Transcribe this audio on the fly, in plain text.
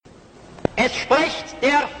Es spricht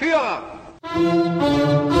der Führer.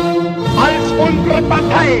 Als unsere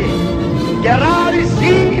Partei gerade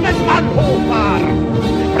 7 Mann hoch war,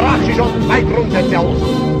 sprach sie schon 2 Grundsätze aus.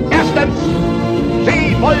 Erstens,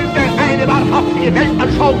 sie wollte eine wahrhaftige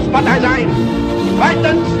Weltanschauungspartei sein.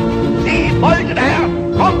 Zweitens, sie wollte daher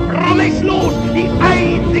kompromisslos die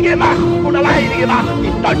einzige Macht und alleinige Macht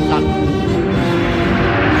in Deutschland.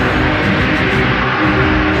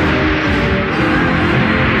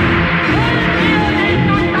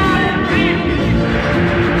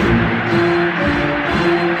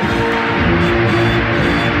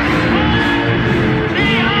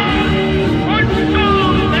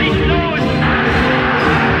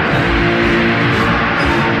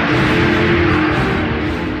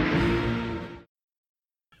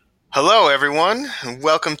 Hello, everyone, and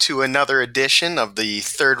welcome to another edition of the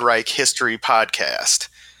Third Reich History Podcast.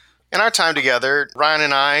 In our time together, Ryan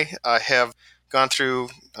and I have gone through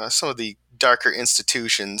some of the darker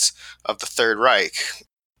institutions of the Third Reich,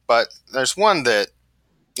 but there's one that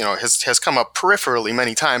has come up peripherally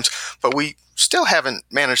many times, but we still haven't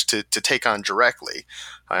managed to take on directly,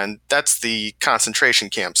 and that's the concentration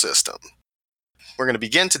camp system. We're going to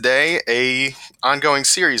begin today an ongoing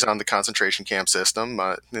series on the concentration camp system,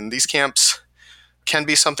 and these camps can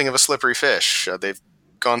be something of a slippery fish. They've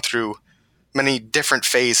gone through many different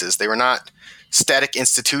phases. They were not static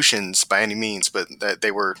institutions by any means, but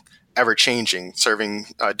they were ever-changing, serving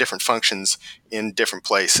different functions in different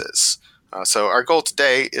places. So our goal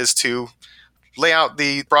today is to lay out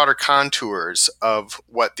the broader contours of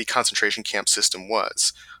what the concentration camp system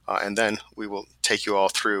was. And then we will take you all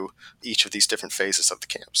through each of these different phases of the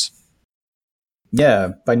camps. Yeah,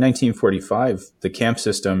 by 1945, the camp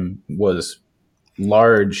system was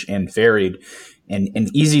large and varied and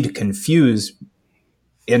easy to confuse.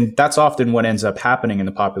 And that's often what ends up happening in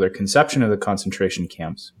the popular conception of the concentration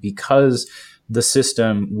camps, because the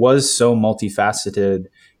system was so multifaceted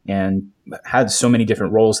and had so many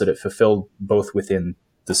different roles that it fulfilled, both within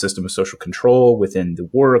the system of social control, within the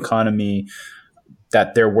war economy,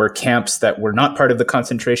 that there were camps that were not part of the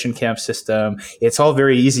concentration camp system. It's all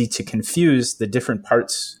very easy to confuse the different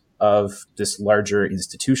parts of this larger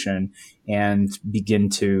institution and begin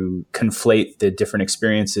to conflate the different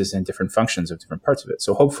experiences and different functions of different parts of it.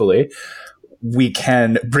 So hopefully we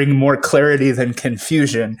can bring more clarity than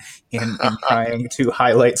confusion in trying to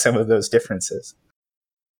highlight some of those differences.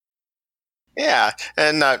 Yeah,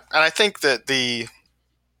 and I think that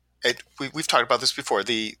we've talked about this before.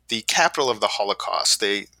 The capital of the Holocaust,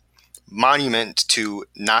 the monument to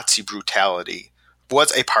Nazi brutality,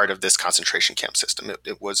 was a part of this concentration camp system.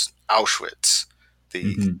 It was Auschwitz,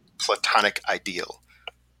 the Platonic ideal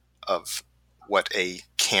of what a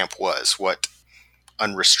camp was, what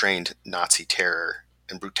unrestrained Nazi terror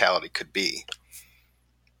and brutality could be.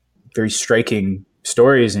 Very striking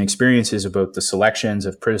stories and experiences about the selections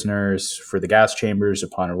of prisoners for the gas chambers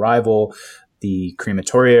upon arrival, the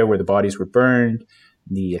crematoria where the bodies were burned,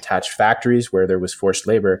 the attached factories where there was forced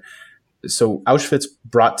labor. So Auschwitz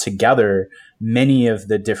brought together many of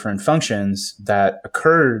the different functions that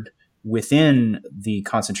occurred within the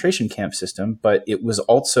concentration camp system, but it was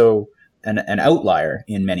also an outlier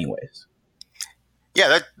in many ways.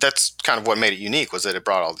 Yeah, that's kind of what made it unique, was that it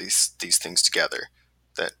brought all these things together,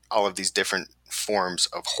 that all of these different forms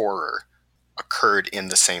of horror occurred in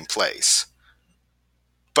the same place.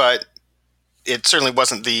 But it certainly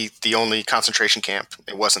wasn't the only concentration camp.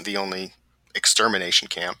 It wasn't the only extermination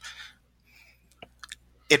camp.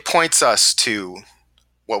 It points us to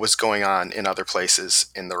what was going on in other places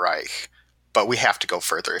in the Reich, but we have to go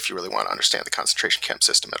further if you really want to understand the concentration camp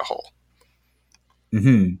system as a whole.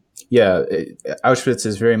 Mm-hmm. Yeah, Auschwitz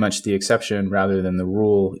is very much the exception rather than the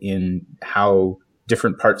rule in how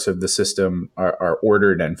different parts of the system are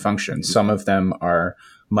ordered and function. Some of them are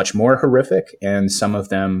much more horrific, and some of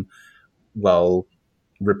them, well,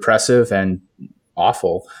 repressive and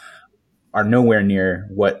awful, are nowhere near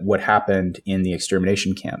what happened in the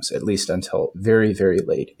extermination camps, at least until very, very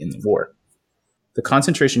late in the war. The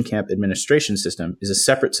concentration camp administration system is a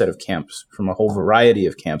separate set of camps from a whole variety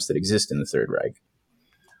of camps that exist in the Third Reich.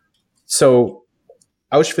 So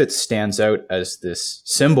Auschwitz stands out as this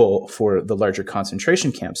symbol for the larger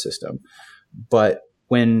concentration camp system. But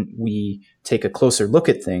when we take a closer look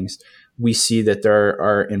at things, we see that there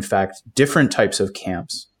are, in fact, different types of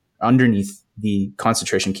camps underneath the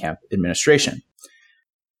concentration camp administration.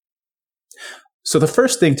 So the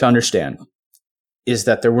first thing to understand is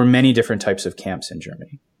that there were many different types of camps in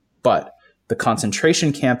Germany, but the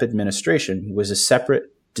concentration camp administration was a separate,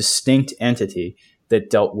 distinct entity that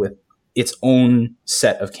dealt with its own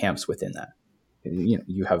set of camps within that.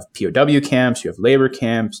 You have POW camps, you have labor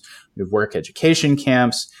camps, you work education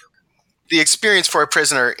camps. The experience for a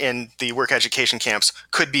prisoner in the work education camps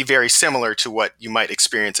could be very similar to what you might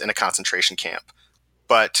experience in a concentration camp,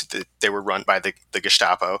 but they were run by the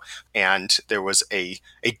Gestapo, and there was a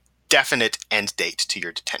definite end date to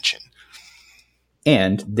your detention.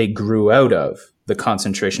 And they grew out of the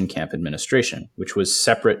concentration camp administration, which was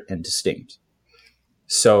separate and distinct.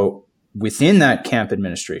 So within that camp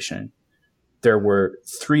administration, there were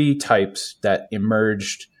three types that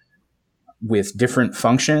emerged with different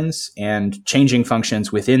functions and changing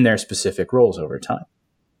functions within their specific roles over time.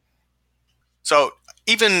 So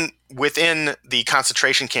even within the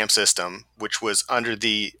concentration camp system, which was under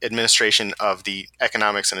the administration of the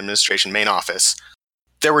Economics and Administration Main Office,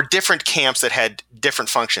 there were different camps that had different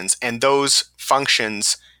functions, and those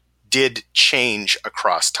functions did change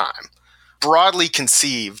across time. Broadly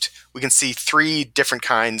conceived, we can see three different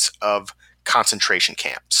kinds of concentration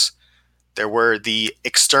camps. There were the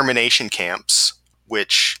extermination camps,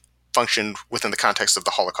 which functioned within the context of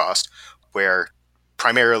the Holocaust, where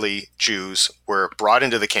primarily Jews were brought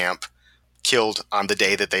into the camp, killed on the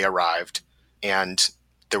day that they arrived, and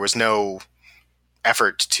there was no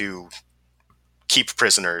effort to keep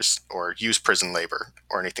prisoners or use prison labor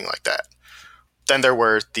or anything like that. Then there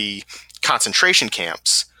were the concentration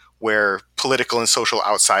camps, where political and social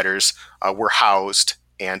outsiders were housed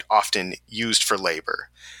and often used for labor.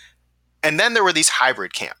 And then there were these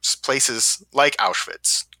hybrid camps, places like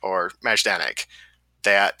Auschwitz or Majdanek,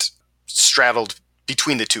 that straddled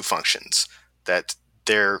between the two functions, that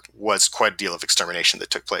there was quite a deal of extermination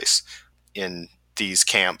that took place in these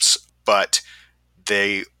camps, but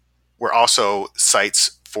they were also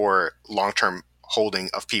sites for long-term holding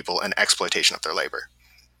of people and exploitation of their labor.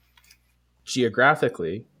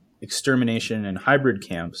 Geographically, extermination and hybrid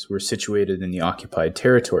camps were situated in the occupied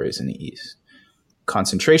territories in the East.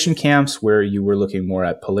 Concentration camps, where you were looking more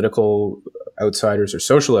at political outsiders or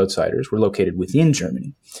social outsiders, were located within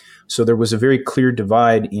Germany. So there was a very clear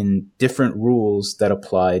divide in different rules that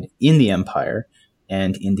applied in the empire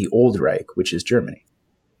and in the Old Reich, which is Germany.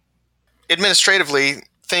 Administratively,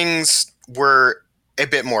 things were a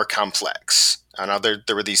bit more complex. Now, there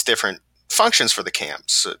were these different functions for the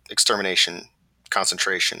camps, extermination,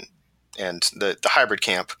 concentration, and the hybrid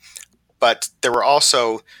camp. But there were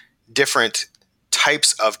also different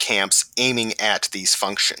types of camps aiming at these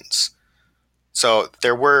functions. So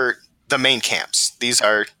there were the main camps. These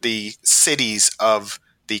are the cities of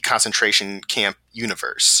the concentration camp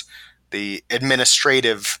universe, the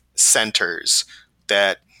administrative centers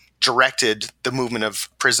that directed the movement of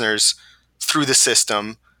prisoners through the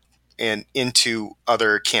system and into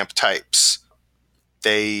other camp types.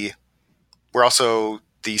 They were also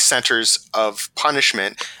the centers of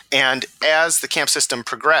punishment. And as the camp system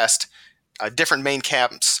progressed, different main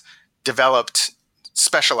camps developed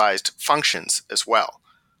specialized functions as well.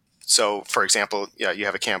 So, for example, you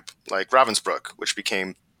have a camp like Ravensbrück, which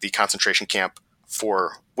became the concentration camp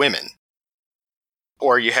for women.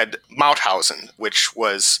 Or you had Mauthausen, which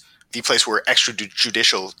was the place where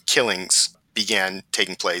extrajudicial killings began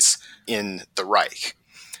taking place in the Reich.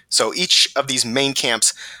 So each of these main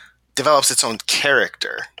camps develops its own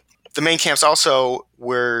character. The main camps also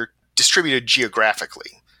were distributed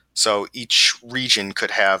geographically. So each region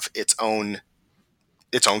could have its own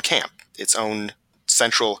camp, its own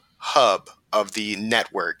central hub of the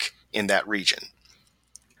network in that region.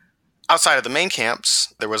 Outside of the main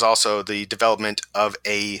camps, there was also the development of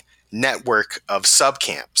a network of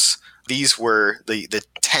subcamps. These were the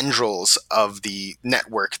tendrils of the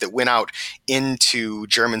network that went out into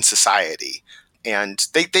German society. And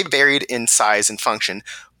they varied in size and function,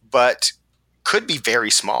 but could be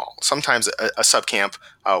very small. Sometimes a subcamp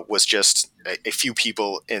was just a few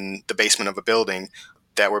people in the basement of a building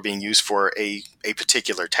that were being used for a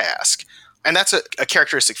particular task. And that's a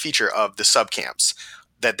characteristic feature of the subcamps,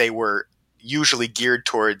 that they were usually geared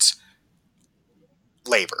towards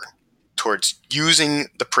labor, towards using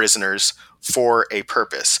the prisoners for a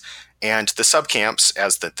purpose. And the subcamps,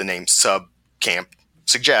 as the name subcamp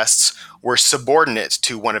suggests, were subordinate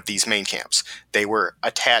to one of these main camps. They were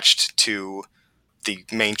attached to the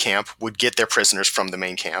main camp, would get their prisoners from the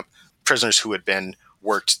main camp. Prisoners who had been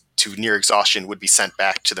worked to near exhaustion would be sent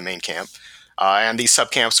back to the main camp. And these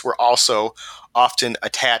subcamps were also often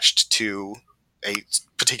attached to a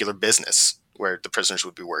particular business where the prisoners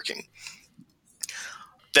would be working.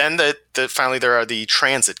 Then finally there are the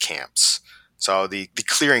transit camps. So the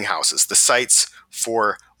clearinghouses, the sites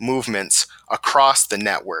for movements across the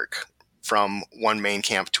network from one main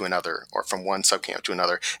camp to another or from one subcamp to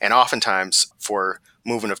another, and oftentimes for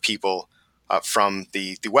movement of people from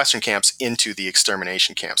the Western camps into the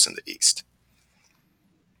extermination camps in the East.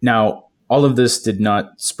 Now, all of this did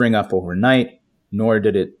not spring up overnight, nor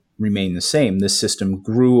did it remain the same. This system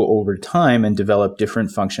grew over time and developed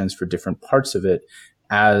different functions for different parts of it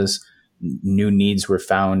as new needs were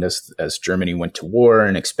found as Germany went to war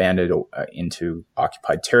and expanded into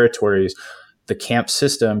occupied territories. The camp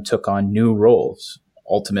system took on new roles.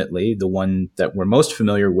 Ultimately, the one that we're most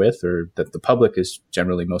familiar with, or that the public is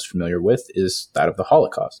generally most familiar with, is that of the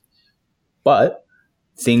Holocaust. But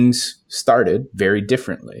things started very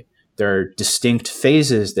differently. There are distinct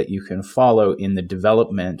phases that you can follow in the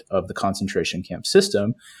development of the concentration camp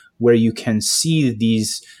system, where you can see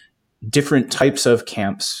these different types of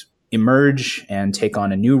camps emerge and take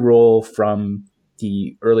on a new role from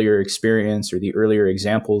the earlier experience or the earlier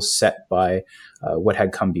examples set by what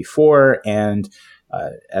had come before, and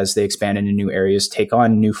as they expand into new areas, take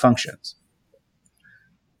on new functions.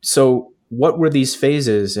 So what were these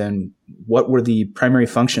phases, and what were the primary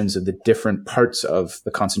functions of the different parts of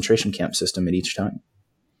the concentration camp system at each time?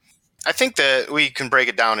 I think that we can break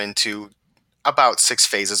it down into about 6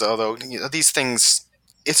 phases, although these things,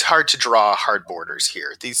 it's hard to draw hard borders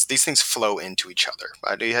here. These things flow into each other.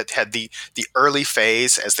 You had the early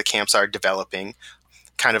phase as the camps are developing,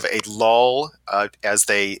 kind of a lull as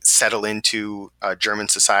they settle into German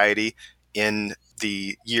society in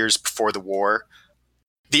the years before the war.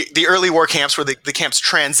 The early war camps were the camps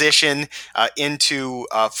transition into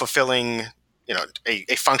fulfilling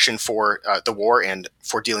a function for the war and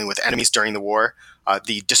for dealing with enemies during the war.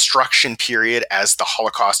 The destruction period as the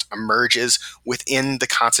Holocaust emerges within the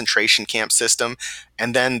concentration camp system,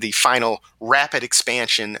 and then the final rapid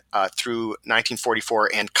expansion through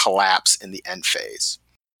 1944 and collapse in the end phase.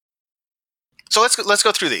 So let's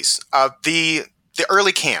go through these. The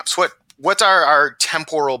early camps. What are our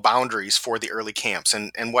temporal boundaries for the early camps,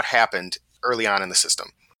 and what happened early on in the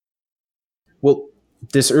system? Well,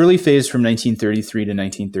 this early phase from 1933 to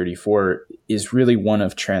 1934 is really one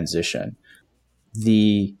of transition.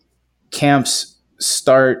 The camps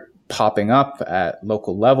start popping up at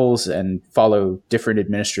local levels and follow different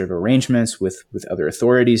administrative arrangements with other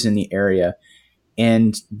authorities in the area.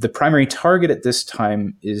 And the primary target at this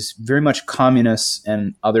time is very much communists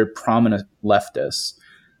and other prominent leftists.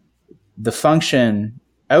 The function,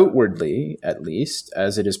 outwardly at least,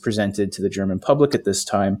 as it is presented to the German public at this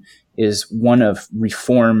time, is one of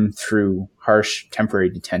reform through harsh temporary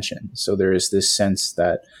detention. So there is this sense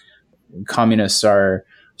that communists are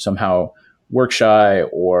somehow work shy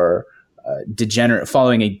or degenerate,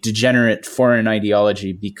 following a degenerate foreign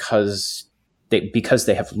ideology because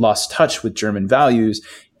they have lost touch with German values.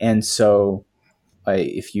 And so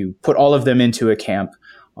if you put all of them into a camp,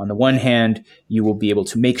 on the one hand, you will be able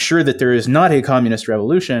to make sure that there is not a communist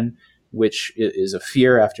revolution, which is a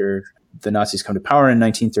fear after the Nazis come to power in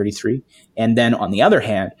 1933. And then on the other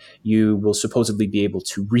hand, you will supposedly be able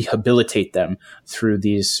to rehabilitate them through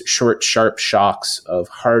these short, sharp shocks of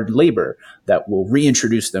hard labor that will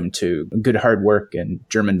reintroduce them to good hard work and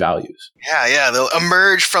German values. Yeah, they'll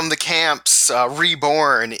emerge from the camps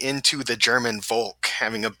reborn into the German Volk,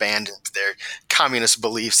 having abandoned their communist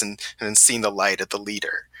beliefs and seen the light of the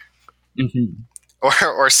leader. Mm-hmm.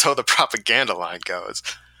 Or so the propaganda line goes.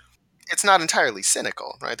 It's not entirely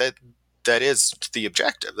cynical, right? That is the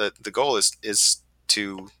objective. The goal is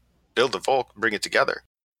to build a Volk, bring it together.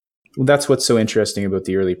 Well, that's what's so interesting about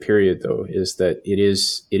the early period, though, is that it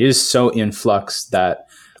is so in flux that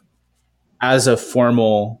as a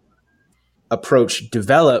formal approach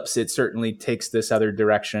develops, it certainly takes this other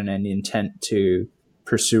direction and intent to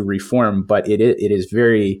pursue reform. But it is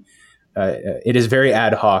very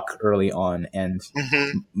ad hoc early on, and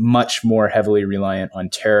much more heavily reliant on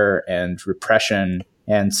terror and repression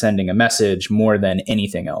and sending a message more than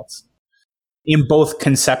anything else, in both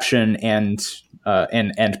conception and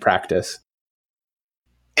practice.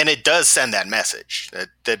 And it does send that message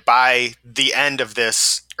that by the end of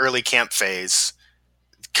this early camp phase,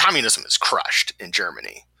 communism is crushed in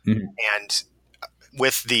Germany. Mm-hmm. And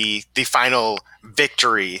with the final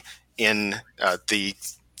victory in the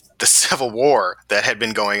civil war that had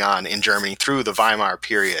been going on in Germany through the Weimar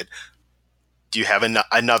period, you have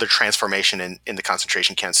another transformation in the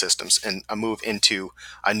concentration camp systems and a move into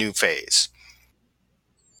a new phase.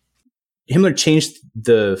 Himmler changed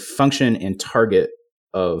the function and target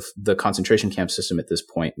of the concentration camp system at this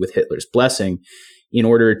point with Hitler's blessing in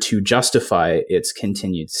order to justify its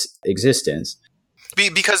continued existence.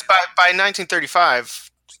 Because by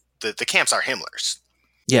 1935, the camps are Himmler's.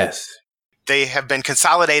 Yes. They have been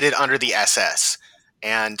consolidated under the SS,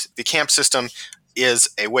 and the camp system is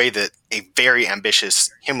a way that a very ambitious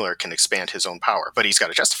Himmler can expand his own power, but he's got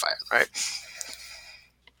to justify it, right?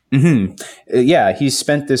 Yeah, he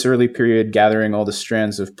spent this early period gathering all the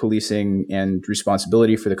strands of policing and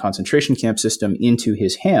responsibility for the concentration camp system into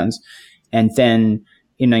his hands. And then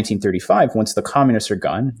in 1935, once the communists are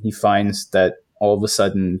gone, he finds that all of a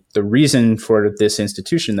sudden the reason for this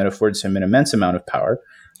institution that affords him an immense amount of power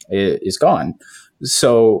is gone.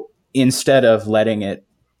 So instead of letting it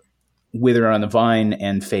wither on the vine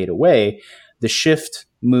and fade away, the shift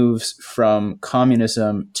moves from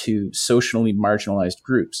communism to socially marginalized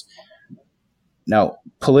groups. Now,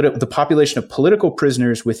 the population of political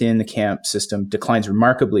prisoners within the camp system declines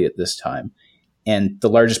remarkably at this time, and the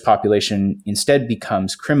largest population instead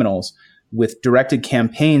becomes criminals, with directed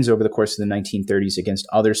campaigns over the course of the 1930s against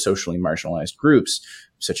other socially marginalized groups,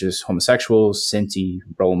 such as homosexuals, Sinti,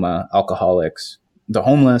 Roma, alcoholics, the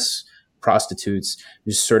homeless, prostitutes.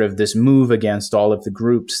 There's sort of this move against all of the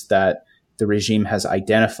groups that the regime has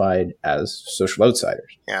identified as social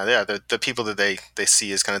outsiders. Yeah, the people that they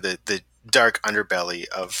see as kind of the dark underbelly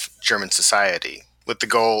of German society, with the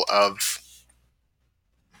goal of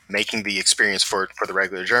making the experience for the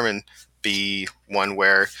regular German be one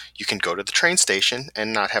where you can go to the train station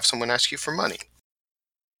and not have someone ask you for money.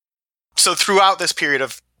 So throughout this period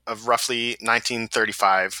of roughly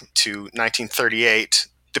 1935 to 1938,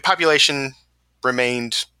 the population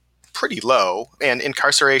remained pretty low, and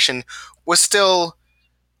incarceration was still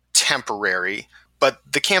temporary, but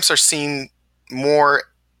the camps are seen more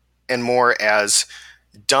and more as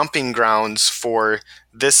dumping grounds for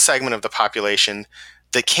this segment of the population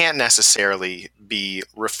that can't necessarily be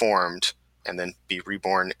reformed and then be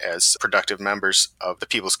reborn as productive members of the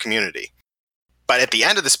people's community. But at the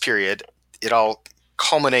end of this period, it all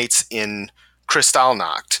culminates in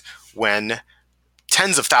Kristallnacht, when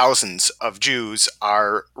tens of thousands of Jews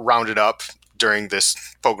are rounded up during this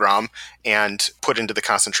pogrom and put into the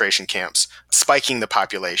concentration camps, spiking the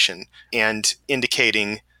population and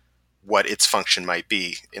indicating what its function might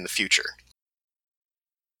be in the future.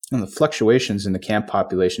 And the fluctuations in the camp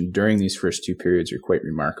population during these first two periods are quite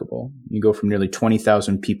remarkable. You go from nearly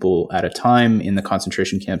 20,000 people at a time in the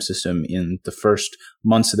concentration camp system in the first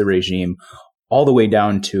months of the regime, all the way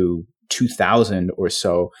down to 2,000 or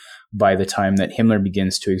so by the time that Himmler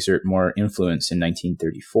begins to exert more influence in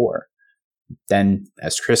 1934. Then,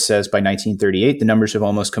 as Chris says, by 1938, the numbers have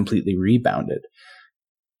almost completely rebounded.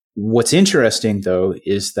 What's interesting, though,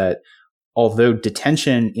 is that although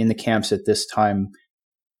detention in the camps at this time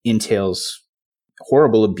entails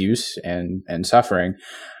horrible abuse and suffering,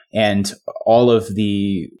 and all of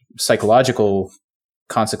the psychological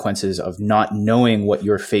consequences of not knowing what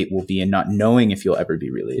your fate will be and not knowing if you'll ever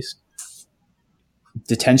be released,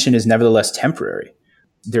 detention is nevertheless temporary.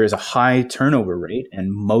 There is a high turnover rate,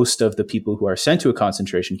 and most of the people who are sent to a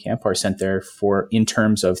concentration camp are sent there for in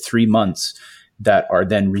terms of 3 months that are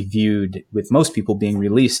then reviewed, with most people being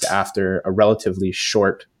released after a relatively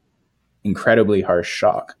short, incredibly harsh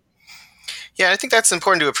shock. Yeah, I think that's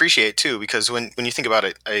important to appreciate too, because when you think about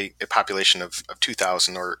a population of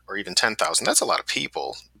 2,000 or even 10,000, that's a lot of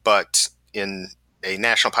people. But in a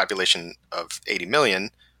national population of 80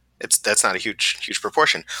 million, that's not a huge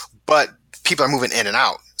proportion. But people are moving in and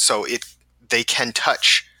out, so they can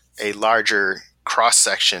touch a larger cross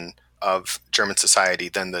section of German society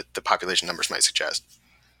than the population numbers might suggest.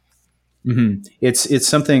 Mm-hmm. It's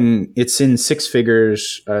something. It's in six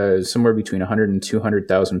figures, somewhere between 100 and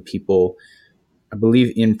 200,000 people, I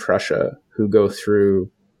believe, in Prussia, who go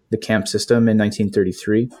through the camp system in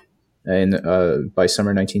 1933, by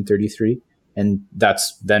summer 1933, and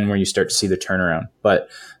that's then where you start to see the turnaround. But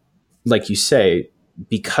like you say,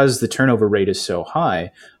 because the turnover rate is so high,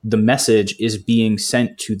 the message is being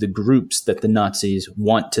sent to the groups that the Nazis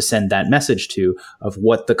want to send that message to, of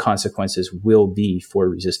what the consequences will be for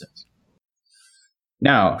resistance.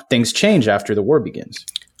 Now, things change after the war begins.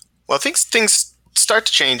 Well, things start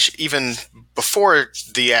to change even before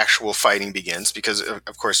the actual fighting begins, because,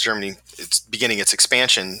 of course, Germany is beginning its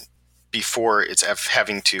expansion before it's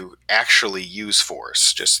having to actually use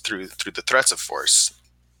force, just through the threats of force.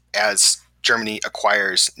 As Germany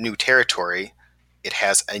acquires new territory, it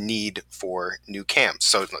has a need for new camps.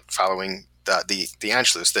 So following the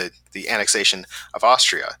Anschluss, the annexation of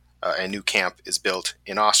Austria, a new camp is built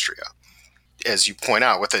in Austria. As you point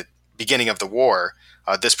out, with the beginning of the war,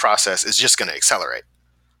 this process is just going to accelerate.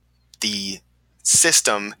 The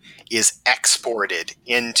system is exported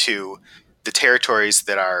into the territories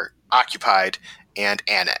that are occupied and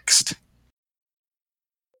annexed.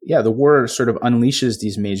 Yeah, the war sort of unleashes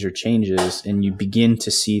these major changes, and you begin to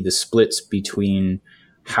see the splits between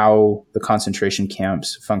how the concentration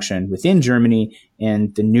camps function within Germany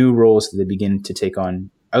and the new roles that they begin to take on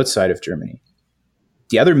outside of Germany.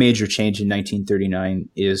 The other major change in 1939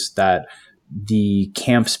 is that the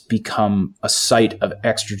camps become a site of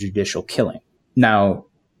extrajudicial killing. Now,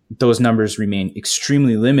 those numbers remain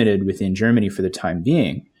extremely limited within Germany for the time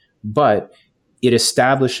being, but it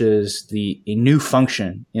establishes a new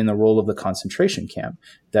function in the role of the concentration camp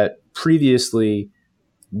that previously,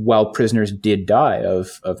 while prisoners did die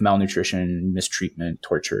of malnutrition, mistreatment,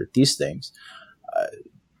 torture, these things,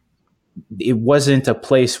 it wasn't a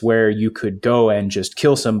place where you could go and just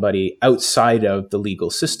kill somebody outside of the legal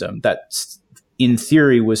system. That, in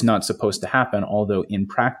theory, was not supposed to happen, although in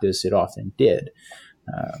practice it often did.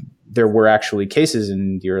 There were actually cases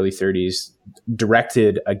in the early 30s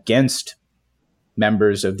directed against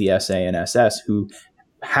members of the SA and SS who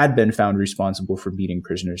had been found responsible for beating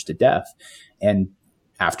prisoners to death. And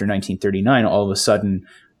after 1939, all of a sudden,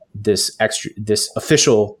 this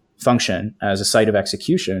official function as a site of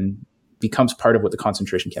execution becomes part of what the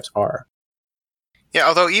concentration camps are. Yeah,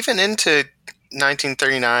 although even into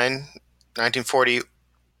 1939, 1940,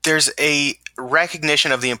 there's a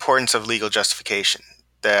recognition of the importance of legal justification,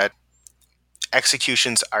 that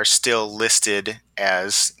executions are still listed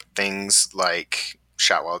as things like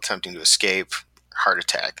shot while attempting to escape, heart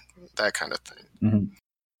attack, that kind of thing. Mm-hmm.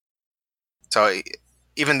 So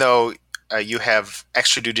even though you have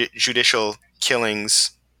extrajudicial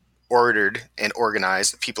killings ordered and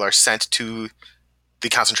organized, people are sent to the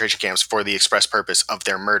concentration camps for the express purpose of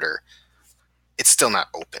their murder, it's still not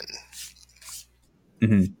open.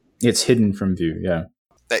 Mm-hmm. It's hidden from view, yeah.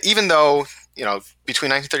 That even though,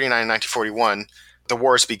 between 1939 and 1941, the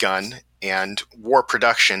war has begun and war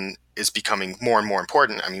production is becoming more and more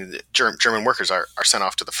important. I mean, German workers are sent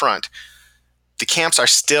off to the front. The camps are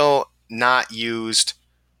still not used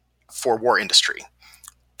for war industry.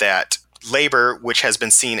 That labor, which has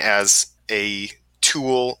been seen as a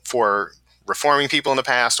tool for reforming people in the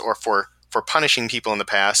past or for punishing people in the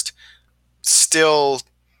past, still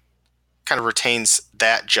kind of retains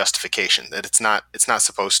that justification, that it's not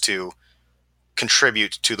supposed to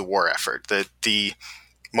contribute to the war effort. That the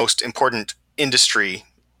most important industry,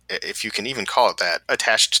 if you can even call it that,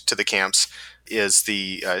 attached to the camps is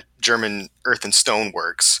the German earth and stone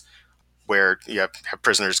works, where you have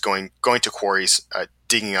prisoners going to quarries,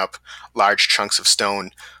 digging up large chunks of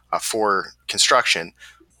stone for construction,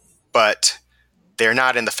 but they're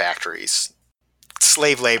not in the factories.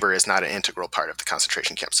 Slave labor is not an integral part of the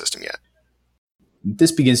concentration camp system yet.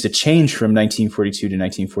 This begins to change from 1942 to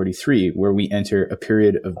 1943, where we enter a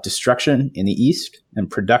period of destruction in the East and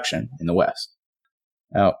production in the West.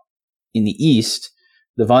 Now, in the East,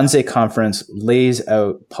 the Wannsee Conference lays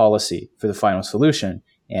out policy for the final solution,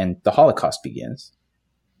 and the Holocaust begins.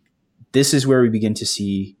 This is where we begin to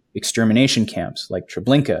see extermination camps like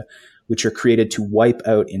Treblinka, which are created to wipe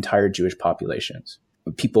out entire Jewish populations.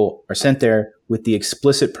 People are sent there with the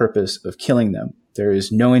explicit purpose of killing them. There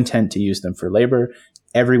is no intent to use them for labor.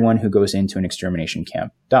 Everyone who goes into an extermination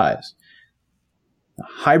camp dies.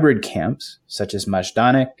 Hybrid camps, such as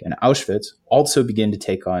Majdanek and Auschwitz, also begin to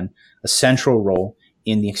take on a central role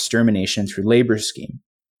in the extermination through labor scheme.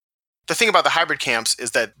 The thing about the hybrid camps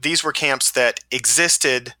is that these were camps that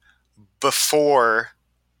existed before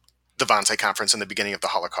the Wannsee Conference and the beginning of the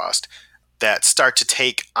Holocaust, that start to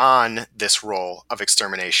take on this role of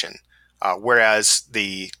extermination, whereas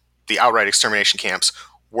the outright extermination camps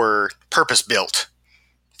were purpose-built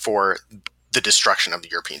for the destruction of the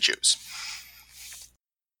European Jews.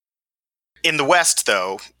 In the West,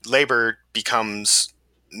 though, labor becomes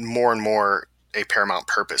more and more a paramount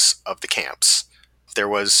purpose of the camps. There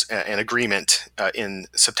was an agreement in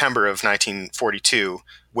September of 1942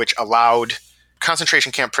 which allowed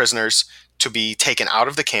concentration camp prisoners to be taken out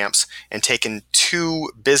of the camps and taken to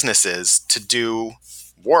businesses to do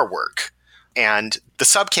war work. And the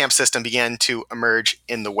subcamp system began to emerge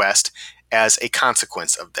in the West as a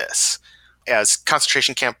consequence of this. As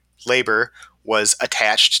concentration camp labor was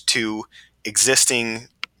attached to existing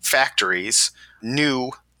factories,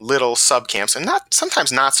 new little subcamps, and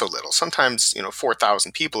sometimes not so little, sometimes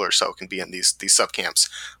 4,000 people or so can be in these subcamps,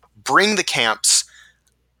 bring the camps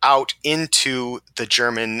out into the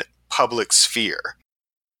German public sphere.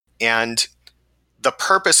 And the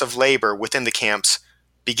purpose of labor within the camps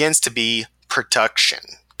begins to be production,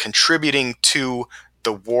 contributing to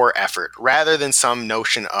the war effort, rather than some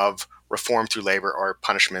notion of reform through labor or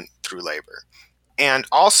punishment through labor. And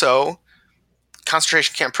also,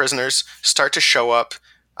 concentration camp prisoners start to show up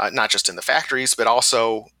not just in the factories, but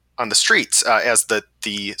also on the streets as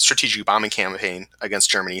the strategic bombing campaign against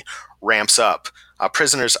Germany ramps up.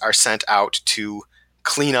 Prisoners are sent out to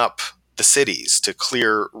clean up the cities, to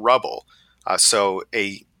clear rubble. So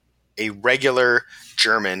a regular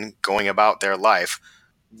German going about their life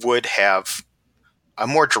would have a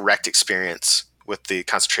more direct experience with the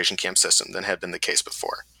concentration camp system than had been the case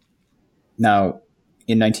before. Now,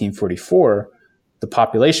 in 1944, the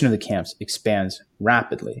population of the camps expands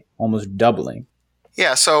rapidly, almost doubling.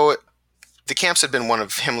 Yeah, so the camps had been one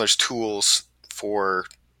of Himmler's tools for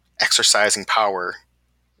exercising power,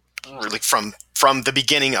 really from the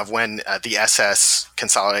beginning of when the SS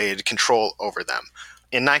consolidated control over them.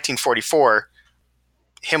 In 1944,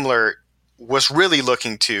 Himmler was really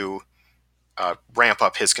looking to ramp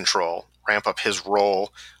up his control, ramp up his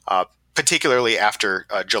role, particularly after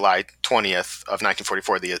July 20th of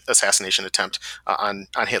 1944, the assassination attempt on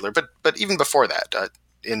Hitler. But even before that,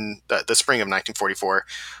 in the spring of 1944,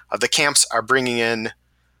 the camps are bringing in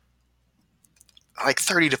like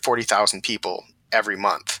 30 to 40,000 people every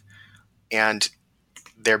month, and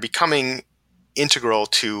they're becoming integral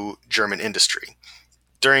to German industry.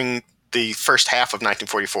 During the first half of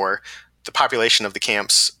 1944, the population of the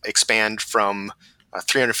camps expand from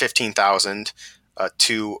 315,000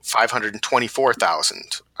 to 524,000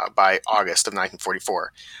 by August of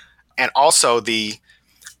 1944. And also the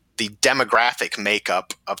demographic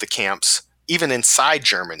makeup of the camps, even inside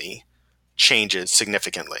Germany, changes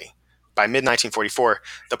significantly. By mid-1944,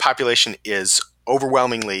 the population is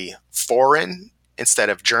overwhelmingly foreign instead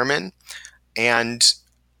of German, and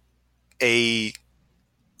a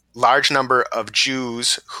large number of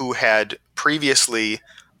Jews who had previously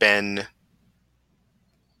been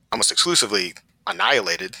almost exclusively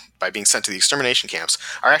annihilated by being sent to the extermination camps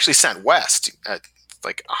are actually sent west.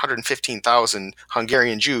 Like 115,000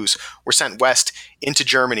 Hungarian Jews were sent west into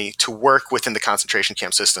Germany to work within the concentration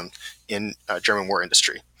camp system in German war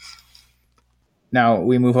industry. Now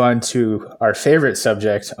we move on to our favorite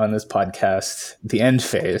subject on this podcast, the end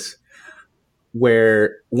phase,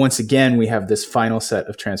 where once again we have this final set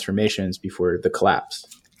of transformations before the collapse.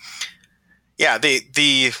 Yeah,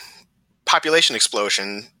 the population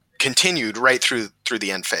explosion continued right through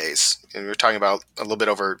the end phase. And we were talking about a little bit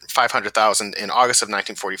over 500,000 in August of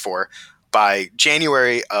 1944. By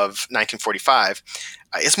January of 1945,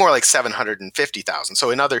 it's more like 750,000.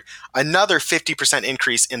 So another 50%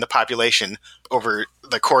 increase in the population over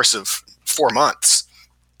the course of 4 months.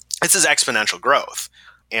 This is exponential growth.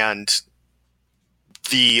 And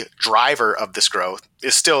the driver of this growth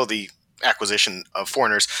is still the acquisition of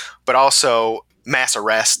foreigners, but also mass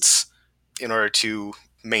arrests in order to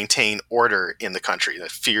maintain order in the country. The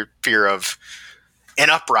fear of an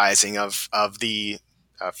uprising of the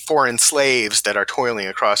foreign slaves that are toiling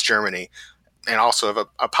across Germany, and also of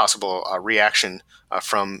a possible reaction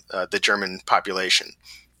from the German population.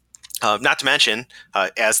 Not to mention,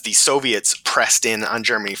 as the Soviets pressed in on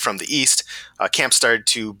Germany from the east, camps started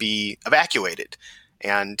to be evacuated.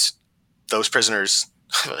 And those prisoners,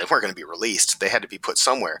 they weren't going to be released. They had to be put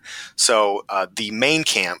somewhere. So the main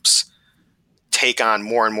camps take on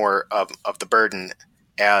more and more of the burden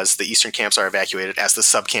as the eastern camps are evacuated, as the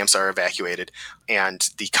sub-camps are evacuated, and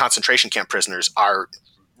the concentration camp prisoners are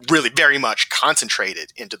really very much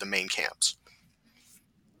concentrated into the main camps.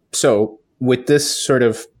 So with this sort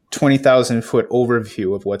of 20,000 foot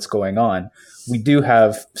overview of what's going on, we do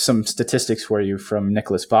have some statistics for you from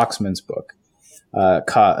Nicholas Waksman's book,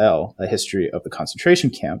 KL, A History of the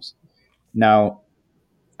Concentration Camps. Now,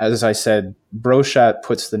 as I said, Broschat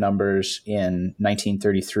puts the numbers in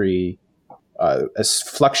 1933 as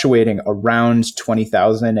fluctuating around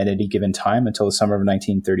 20,000 at any given time until the summer of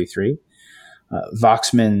 1933.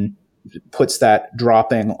 Waksman puts that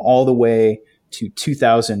dropping all the way to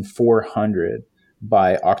 2,400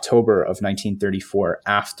 by October of 1934,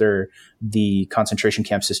 after the concentration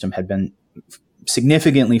camp system had been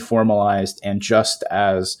significantly formalized, and just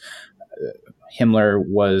as Himmler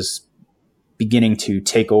was beginning to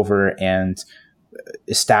take over and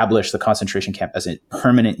establish the concentration camp as a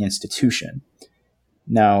permanent institution.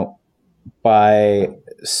 Now, by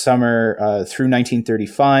summer through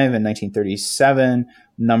 1935 and 1937,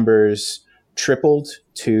 numbers tripled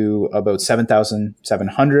to about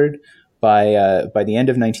 7,700 by the end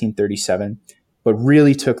of 1937, but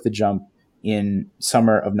really took the jump in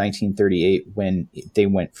summer of 1938 when they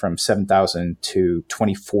went from 7,000 to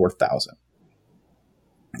 24,000.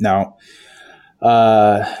 Now,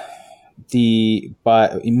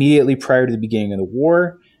 immediately prior to the beginning of the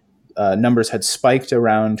war, numbers had spiked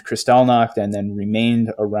around Kristallnacht and then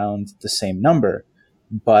remained around the same number.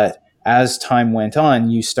 But as time went on,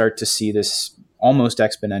 you start to see this almost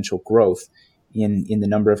exponential growth in the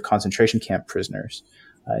number of concentration camp prisoners.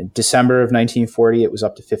 December of 1940, it was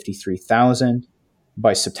up to 53,000.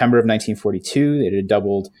 By September of 1942, it had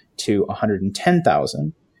doubled to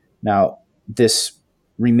 110,000. Now, this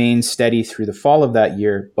remained steady through the fall of that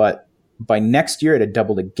year, but By next year, it had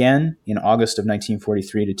doubled again in August of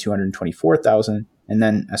 1943 to 224,000. And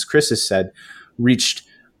then, as Chris has said, reached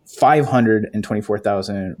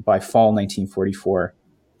 524,000 by fall 1944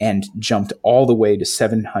 and jumped all the way to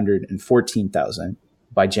 714,000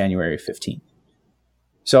 by January 15th.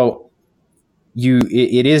 So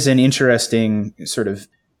it is an interesting sort of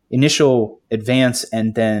initial advance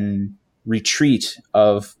and then retreat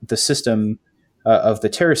of the system, of the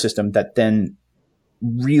terror system, that then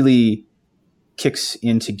really kicks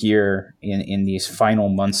into gear in these final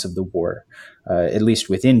months of the war, at least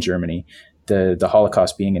within Germany, the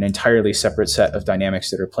Holocaust being an entirely separate set of dynamics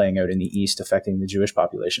that are playing out in the East, affecting the Jewish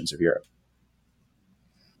populations of Europe.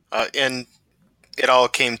 And it all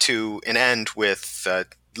came to an end with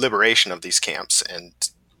liberation of these camps. And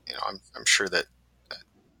I'm sure that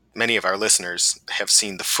many of our listeners have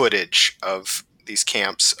seen the footage of these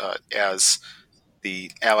camps as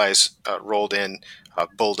the Allies rolled in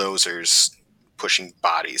bulldozers pushing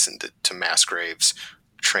bodies into mass graves,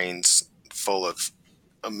 trains full of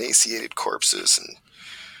emaciated corpses and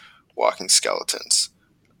walking skeletons.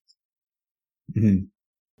 Mm-hmm.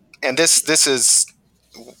 And this is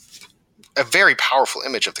a very powerful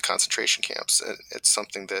image of the concentration camps. It's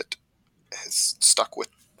something that has stuck with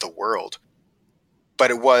the world. But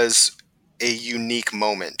it was a unique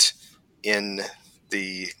moment in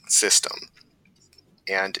the system.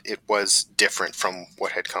 And it was different from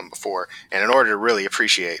what had come before. And in order to really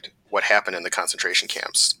appreciate what happened in the concentration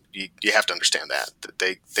camps, you have to understand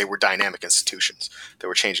that they were dynamic institutions that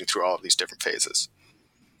were changing through all of these different phases.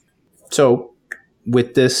 So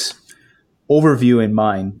with this overview in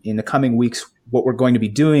mind, in the coming weeks, what we're going to be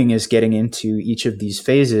doing is getting into each of these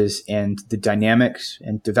phases and the dynamics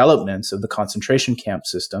and developments of the concentration camp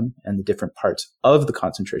system and the different parts of the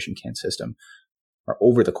concentration camp system are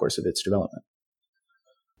over the course of its development.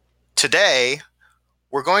 Today,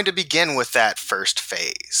 we're going to begin with that first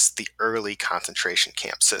phase, the early concentration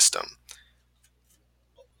camp system.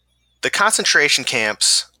 The concentration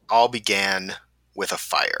camps all began with a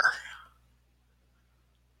fire.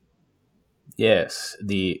 Yes,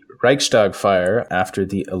 the Reichstag fire after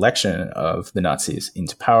the election of the Nazis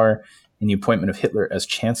into power and the appointment of Hitler as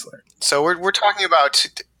chancellor. So we're talking about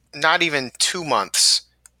not even 2 months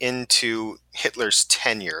into Hitler's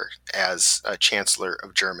tenure as chancellor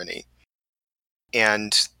of Germany.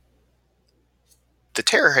 And the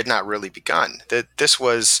terror had not really begun. This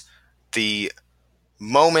was the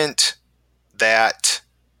moment that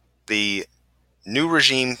the new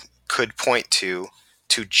regime could point to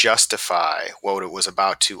justify what it was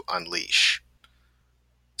about to unleash.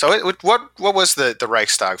 So what was the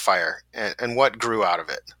Reichstag fire, and what grew out of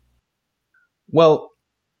it? Well,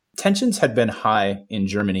 tensions had been high in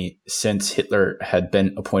Germany since Hitler had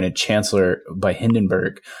been appointed chancellor by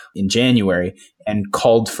Hindenburg in January and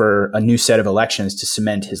called for a new set of elections to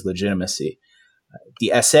cement his legitimacy.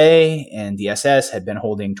 The SA and the SS had been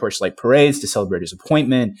holding torchlight parades to celebrate his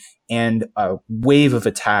appointment, and a wave of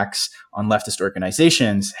attacks on leftist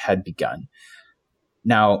organizations had begun.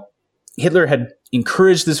 Now, Hitler had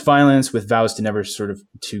encouraged this violence with vows to never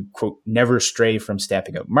quote, never stray from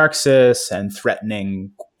stamping out Marxists and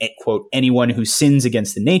threatening, quote, anyone who sins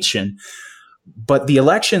against the nation. But the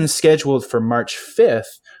elections scheduled for March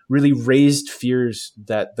 5th really raised fears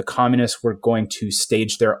that the communists were going to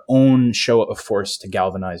stage their own show of force to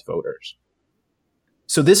galvanize voters.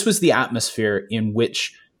 So this was the atmosphere in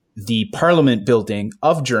which the parliament building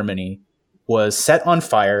of Germany was set on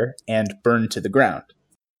fire and burned to the ground.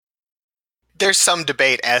 There's some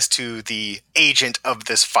debate as to the agent of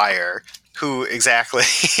this fire, who exactly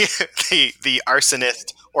the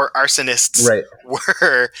arsonist or arsonists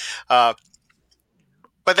were.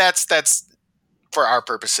 But that's for our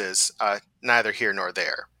purposes, neither here nor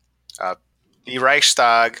there. The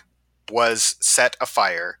Reichstag was set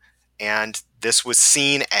afire, and this was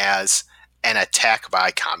seen as an attack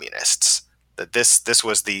by communists. That this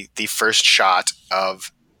was the first shot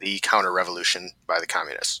of the counter-revolution by the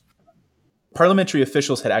communists. Parliamentary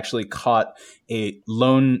officials had actually caught a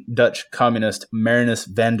lone Dutch communist, Marinus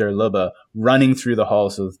van der Lubbe, running through the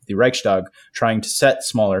halls of the Reichstag, trying to set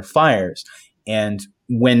smaller fires. And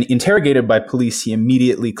when interrogated by police, he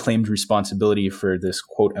immediately claimed responsibility for this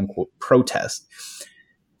quote-unquote protest.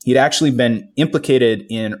 He'd actually been implicated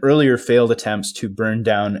in earlier failed attempts to burn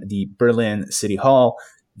down the Berlin City Hall,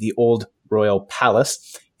 the old Royal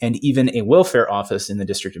Palace, and even a welfare office in the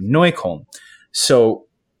district of Neukölln. So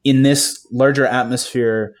in this larger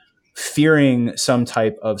atmosphere, fearing some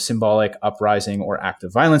type of symbolic uprising or act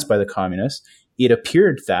of violence by the communists, it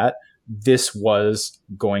appeared that this was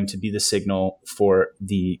going to be the signal for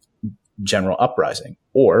the general uprising,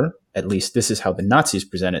 or at least this is how the Nazis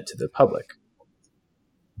present it to the public.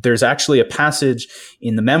 There's actually a passage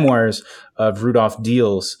in the memoirs of Rudolf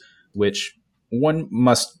Diels, which one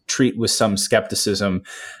must treat with some skepticism,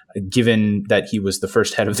 given that he was the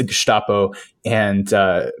first head of the Gestapo and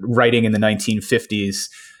writing in the 1950s,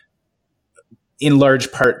 in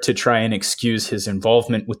large part to try and excuse his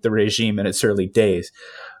involvement with the regime in its early days.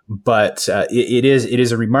 But it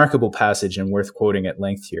is a remarkable passage and worth quoting at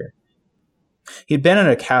length here. He'd been at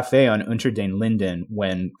a cafe on Unter den Linden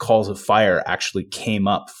when calls of fire actually came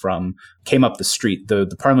up the street.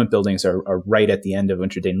 The Parliament buildings are right at the end of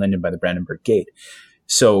Unter den Linden by the Brandenburg Gate.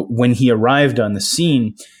 So when he arrived on the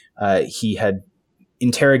scene, he had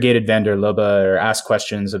interrogated van der Lubbe or asked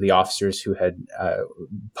questions of the officers who had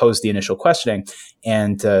posed the initial questioning.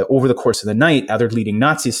 And over the course of the night, other leading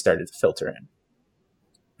Nazis started to filter in.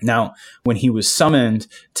 Now, when he was summoned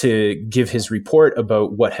to give his report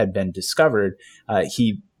about what had been discovered,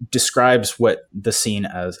 he describes what the scene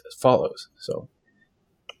as follows. So,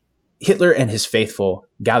 Hitler and his faithful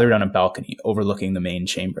gathered on a balcony overlooking the main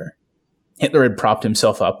chamber. Hitler had propped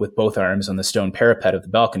himself up with both arms on the stone parapet of the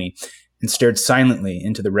balcony and stared silently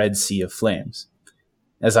into the red sea of flames.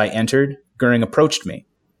 As I entered, Goering approached me.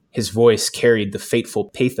 His voice carried the fateful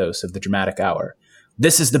pathos of the dramatic hour.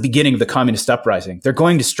 "This is the beginning of the communist uprising. They're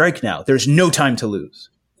going to strike now. There's no time to lose."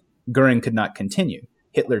 Goering could not continue.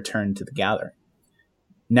 Hitler turned to the gathering.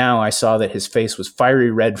 Now I saw that his face was fiery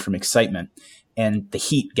red from excitement and the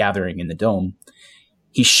heat gathering in the dome.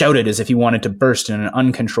 He shouted as if he wanted to burst in an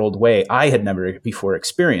uncontrolled way I had never before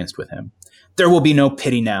experienced with him. "There will be no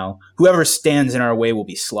pity now. Whoever stands in our way will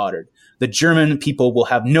be slaughtered. The German people will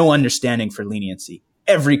have no understanding for leniency.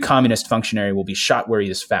 Every communist functionary will be shot where he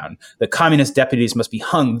is found. The communist deputies must be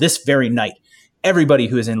hung this very night. Everybody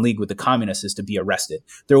who is in league with the communists is to be arrested.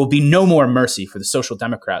 There will be no more mercy for the Social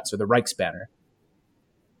Democrats or the Reichsbanner."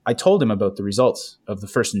 I told him about the results of the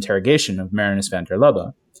first interrogation of Marinus van der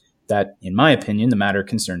Lubbe, that, in my opinion, the matter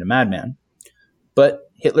concerned a madman.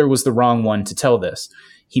 But Hitler was the wrong one to tell this.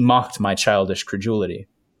 He mocked my childish credulity.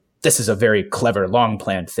 "This is a very clever,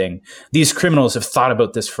 long-planned thing. These criminals have thought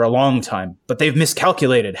about this for a long time, but they've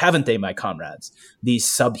miscalculated, haven't they, my comrades? These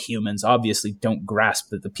subhumans obviously don't grasp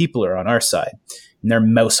that the people are on our side. In their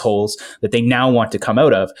mouse holes that they now want to come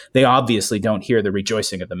out of, they obviously don't hear the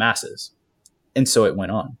rejoicing of the masses." And so it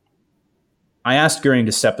went on. I asked Goering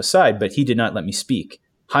to step aside, but he did not let me speak.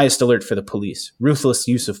 Highest alert for the police, ruthless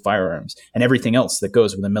use of firearms, and everything else that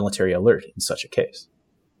goes with a military alert in such a case.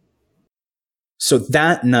 So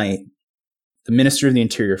that night, the Minister of the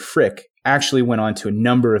Interior, Frick, actually went on to a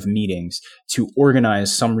number of meetings to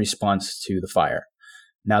organize some response to the fire.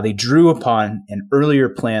 Now, they drew upon an earlier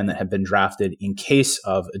plan that had been drafted in case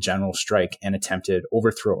of a general strike and attempted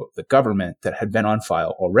overthrow of the government that had been on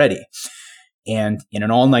file already. And in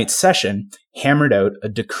an all-night session, hammered out a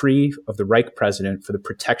decree of the Reich president for the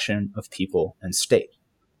protection of people and state.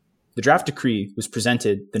 The draft decree was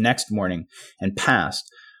presented the next morning and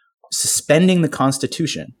passed, suspending the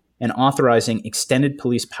Constitution and authorizing extended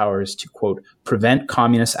police powers to, quote, "prevent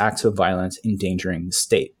communist acts of violence endangering the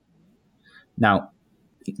state." Now,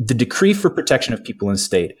 the decree for protection of people and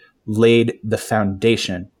state laid the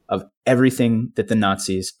foundation of everything that the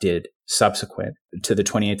Nazis did subsequent to the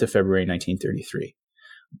 28th of February, 1933.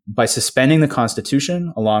 By suspending the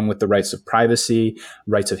Constitution, along with the rights of privacy,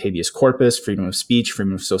 rights of habeas corpus, freedom of speech,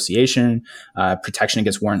 freedom of association, protection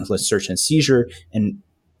against warrantless search and seizure, and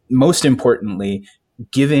most importantly,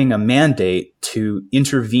 giving a mandate to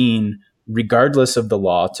intervene regardless of the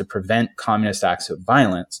law to prevent communist acts of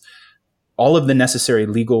violence, all of the necessary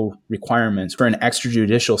legal requirements for an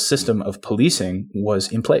extrajudicial system of policing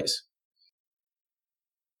was in place.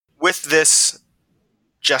 With this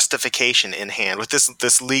justification in hand, with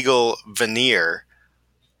this legal veneer,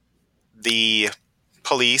 the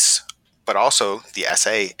police, but also the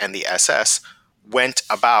SA and the SS, went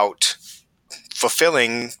about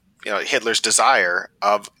fulfilling Hitler's desire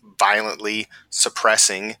of violently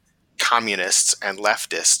suppressing communists and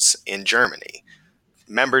leftists in Germany.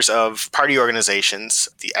 Members of party organizations,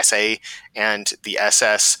 the SA and the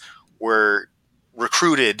SS, were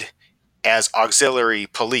recruited as auxiliary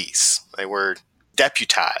police. They were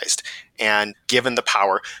deputized and given the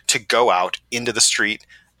power to go out into the street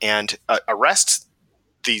and arrest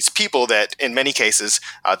these people that, in many cases,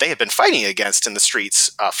 they had been fighting against in the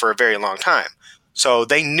streets for a very long time. So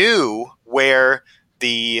they knew where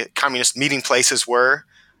the communist meeting places were,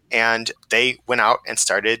 and they went out and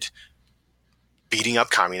started beating up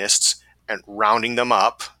communists and rounding them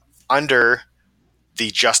up under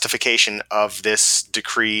the justification of this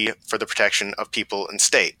decree for the protection of people and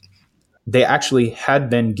state. they actually had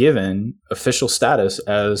been given official status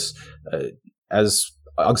as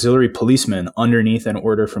auxiliary policemen underneath an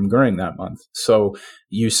order from Goering that month. So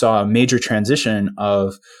you saw a major transition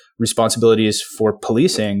of responsibilities for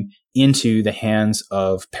policing into the hands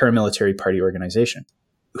of paramilitary party organization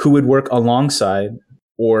who would work alongside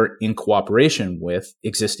or in cooperation with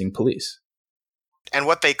existing police. And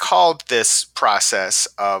what they called this process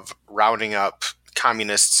of rounding up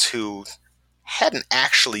communists who hadn't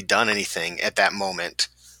actually done anything at that moment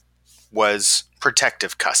was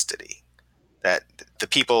protective custody. That the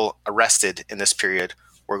people arrested in this period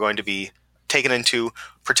were going to be taken into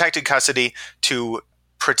protected custody to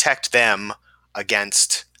protect them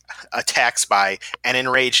against attacks by an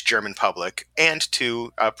enraged German public and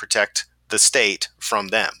to protect the state from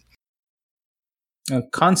them. The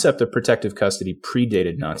concept of protective custody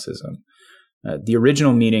predated Nazism. The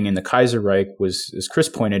original meaning in the Kaiserreich was, as Chris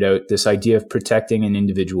pointed out, this idea of protecting an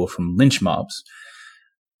individual from lynch mobs.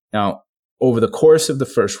 Now, over the course of the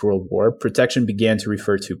First World War, protection began to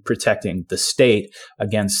refer to protecting the state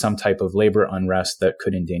against some type of labor unrest that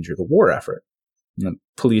could endanger the war effort. The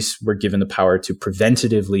police were given the power to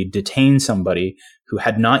preventatively detain somebody who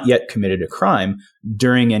had not yet committed a crime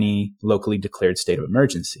during any locally declared state of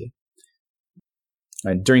emergency.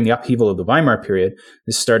 During the upheaval of the Weimar period,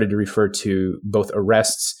 this started to refer to both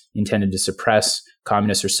arrests intended to suppress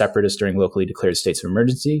communists or separatists during locally declared states of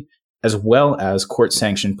emergency, as well as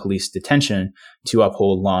court-sanctioned police detention to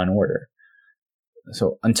uphold law and order.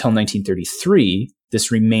 So until 1933,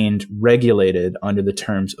 this remained regulated under the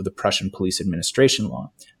terms of the Prussian police administration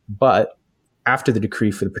law. But after the Decree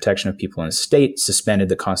for the Protection of People in a State suspended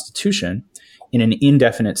the Constitution, in an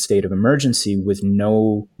indefinite state of emergency with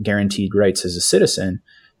no guaranteed rights as a citizen,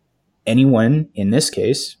 anyone, in this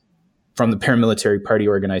case, from the paramilitary party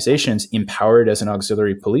organizations empowered as an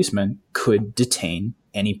auxiliary policeman could detain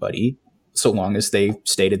anybody so long as they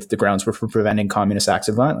stated that the grounds were for preventing communist acts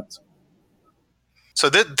of violence. So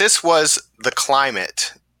this was the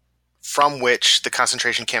climate from which the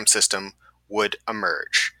concentration camp system would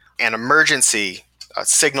emerge. An emergency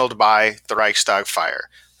signaled by the Reichstag fire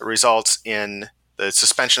results in the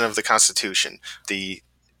suspension of the Constitution, the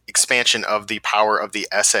expansion of the power of the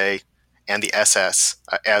SA and the SS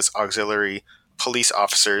as auxiliary police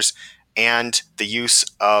officers, and the use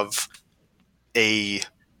of a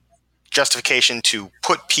justification to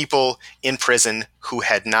put people in prison who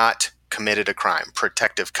had not committed a crime,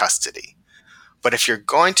 protective custody. But if you're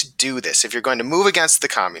going to do this, if you're going to move against the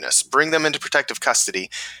communists, bring them into protective custody,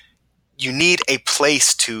 you need a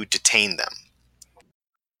place to detain them.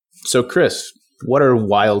 So, Chris, what are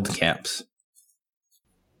wild camps?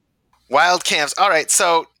 Wild camps. All right.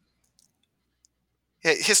 So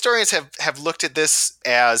historians have looked at this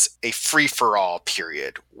as a free-for-all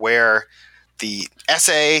period where the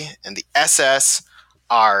SA and the SS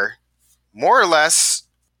are more or less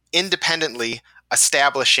independently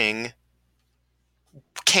establishing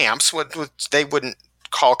camps, what they wouldn't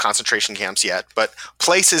call concentration camps yet, but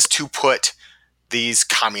places to put these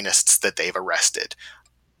communists that they've arrested.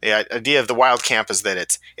 The idea of the wild camp is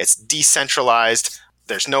that it's decentralized,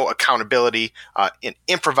 there's no accountability, and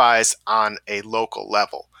improvised on a local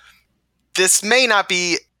level. This may not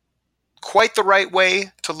be quite the right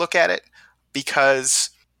way to look at it because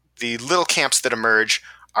the little camps that emerge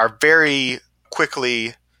are very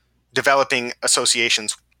quickly developing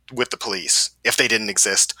associations with the police if they didn't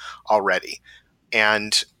exist already.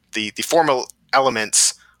 And the formal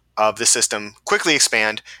elements of the system quickly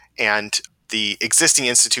expand, and the existing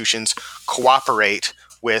institutions cooperate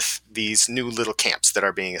with these new little camps that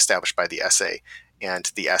are being established by the SA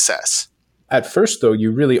and the SS. At first, though,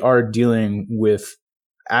 you really are dealing with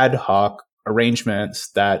ad hoc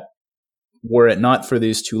arrangements that, were it not for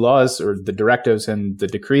these two laws or the directives and the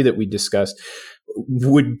decree that we discussed,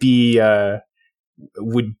 would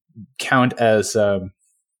count as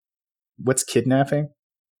what's kidnapping?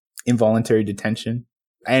 Involuntary detention?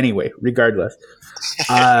 Anyway, regardless.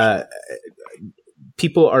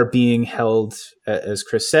 People are being held, as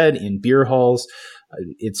Chris said, in beer halls.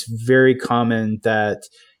 It's very common that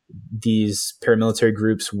these paramilitary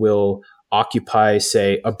groups will occupy,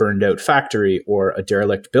 say, a burned out factory or a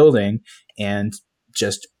derelict building and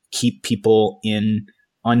just keep people in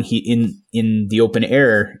the open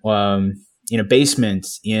air, in a basement,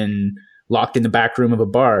 locked in the back room of a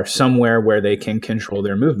bar, somewhere where they can control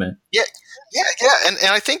their movement. Yeah. And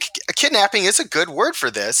I think kidnapping is a good word for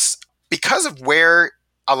this because of where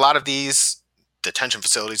a lot of these detention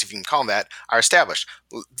facilities, if you can call them that, are established.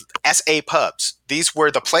 SA pubs. These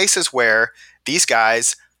were the places where these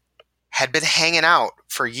guys had been hanging out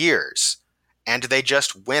for years, and they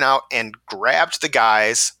just went out and grabbed the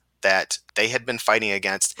guys that they had been fighting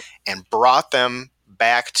against and brought them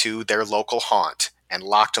back to their local haunt and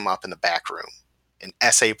locked them up in the back room in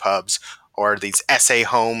SA pubs or these SA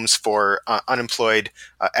homes for unemployed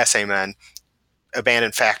SA men,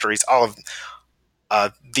 abandoned factories. All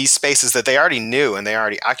of these spaces that they already knew and they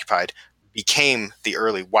already occupied became the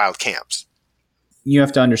early wild camps. You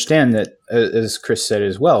have to understand that, as Chris said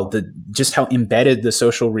as well, just how embedded the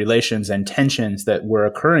social relations and tensions that were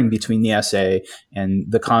occurring between the SA and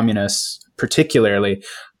the communists, particularly,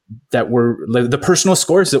 that were the personal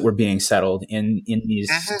scores that were being settled in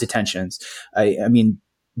these detentions. I mean,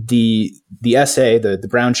 the SA, the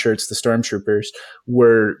brown shirts, the stormtroopers,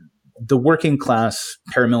 were the working class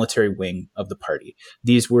paramilitary wing of the party.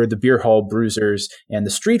 These were the beer hall bruisers and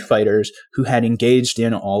the street fighters who had engaged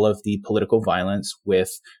in all of the political violence with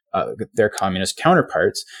their communist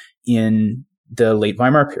counterparts in the late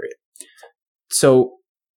Weimar period. So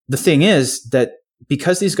the thing is that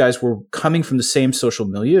because these guys were coming from the same social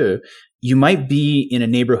milieu, you might be in a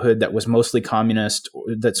neighborhood that was mostly communist,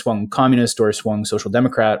 that swung communist or swung social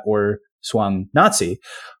democrat or swung Nazi,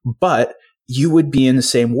 but you would be in the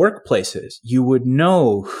same workplaces. You would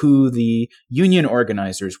know who the union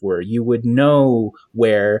organizers were. You would know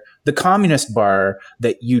where the communist bar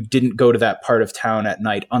that you didn't go to that part of town at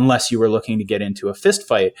night unless you were looking to get into a fist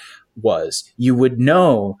fight was. You would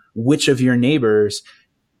know which of your neighbors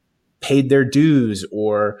paid their dues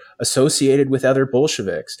or associated with other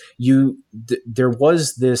Bolsheviks. There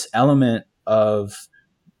was this element of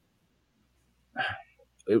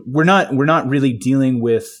we're not really dealing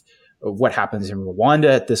with what happens in Rwanda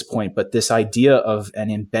at this point, but this idea of an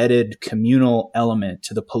embedded communal element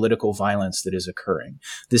to the political violence that is occurring.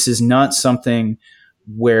 This is not something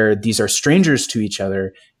where these are strangers to each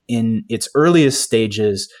other. In its earliest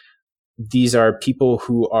stages, these are people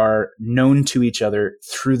who are known to each other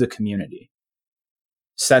through the community,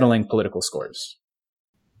 settling political scores.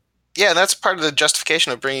 Yeah, that's part of the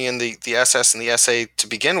justification of bringing in the SS and the SA to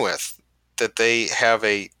begin with, that they have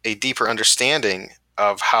a deeper understanding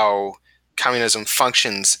of how communism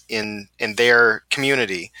functions in their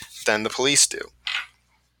community than the police do.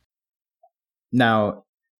 Now,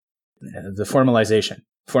 the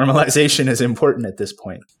formalization is important at this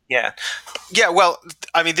point. Yeah. Well,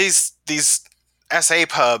 I mean, these SA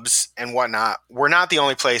pubs and whatnot were not the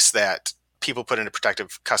only place that people put into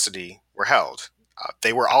protective custody were held.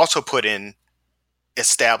 They were also put in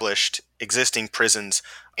established existing prisons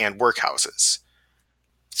and workhouses.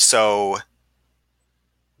 So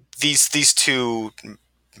these two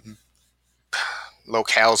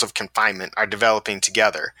locales of confinement are developing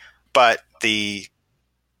together, but the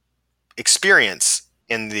experience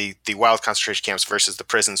in the wild concentration camps versus the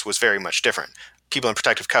prisons was very much different. People in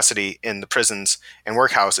protective custody in the prisons and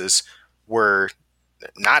workhouses were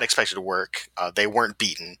not expected to work. They weren't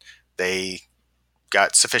beaten. They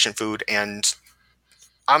got sufficient food and,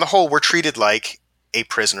 on the whole, were treated like a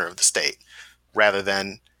prisoner of the state rather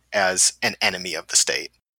than as an enemy of the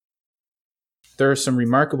state. There are some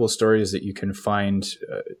remarkable stories that you can find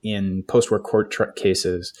in post-war court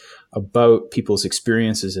cases about people's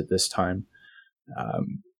experiences at this time.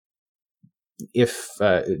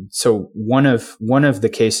 So one of the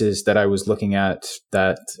cases that I was looking at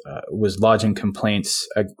that was lodging complaints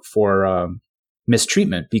for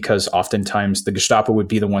mistreatment, because oftentimes the Gestapo would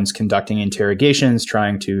be the ones conducting interrogations,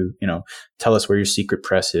 trying to, tell us where your secret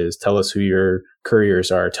press is, tell us who your couriers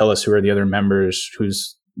are, tell us who are the other members,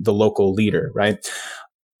 who's the local leader, right?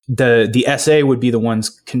 The SA would be the ones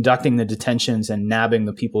conducting the detentions and nabbing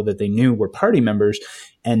the people that they knew were party members,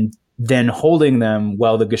 and then holding them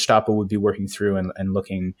while the Gestapo would be working through and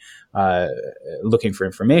looking for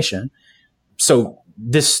information. So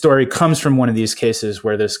this story comes from one of these cases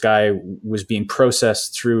where this guy was being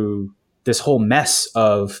processed through this whole mess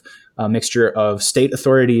of a mixture of state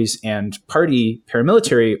authorities and party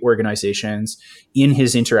paramilitary organizations in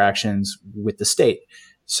his interactions with the state.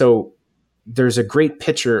 So there's a great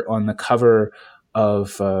picture on the cover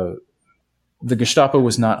of The Gestapo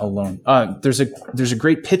Was Not Alone. There's a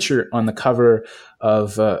great picture on the cover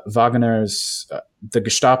of Wagner's The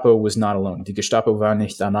Gestapo Was Not Alone, Die Gestapo war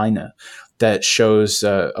nicht alleine, that shows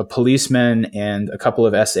a policeman and a couple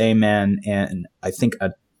of SA men and I think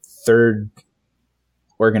a third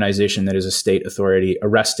organization that is a state authority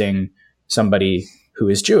arresting somebody who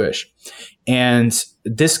is Jewish. And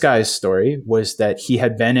this guy's story was that he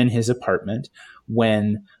had been in his apartment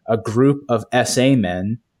when a group of SA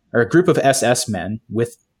men, or a group of SS men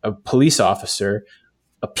with a police officer,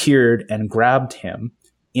 appeared and grabbed him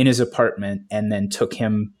in his apartment and then took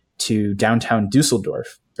him to downtown Duisburg.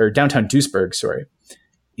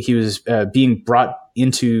 He was being brought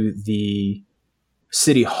into the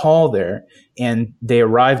city hall there, and they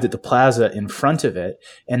arrived at the plaza in front of it,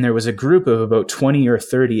 and there was a group of about 20 or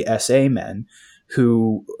 30 SA men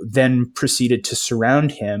who then proceeded to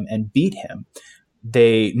surround him and beat him.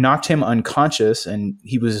 They knocked him unconscious, and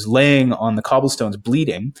he was laying on the cobblestones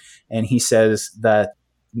bleeding. And he says that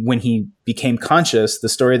when he became conscious, the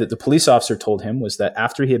story that the police officer told him was that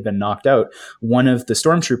after he had been knocked out, one of the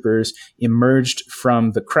stormtroopers emerged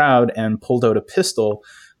from the crowd and pulled out a pistol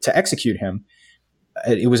to execute him.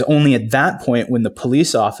 It was only at that point when the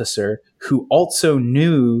police officer, who also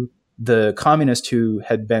knew the communist who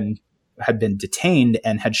had been detained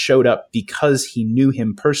and had showed up because he knew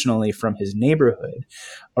him personally from his neighborhood,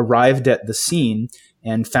 arrived at the scene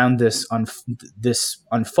and found this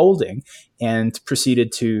unfolding and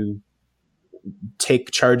proceeded to take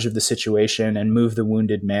charge of the situation and move the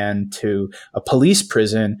wounded man to a police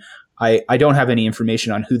prison. I don't have any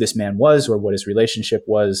information on who this man was or what his relationship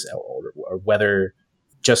was, or whether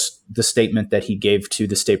just the statement that he gave to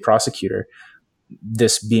the state prosecutor,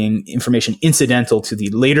 this being information incidental to the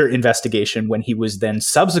later investigation when he was then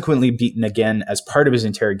subsequently beaten again as part of his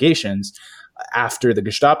interrogations after the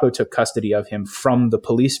Gestapo took custody of him from the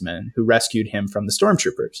policemen who rescued him from the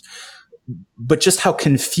stormtroopers. But just how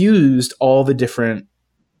confused all the different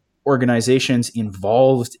organizations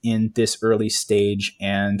involved in this early stage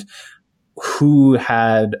and who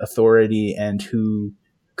had authority and who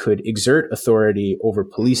could exert authority over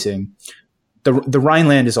policing. The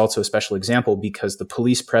Rhineland is also a special example because the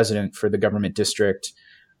police president for the government district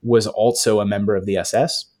was also a member of the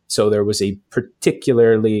SS. So there was a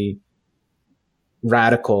particularly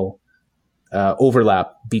radical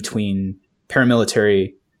overlap between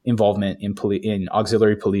paramilitary involvement in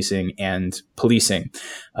auxiliary policing and policing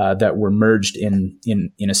that were merged in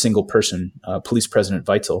a single person, Police President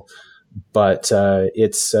Weitzel. But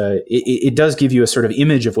it does give you a sort of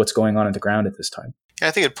image of what's going on the ground at this time. I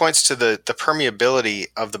think it points to the permeability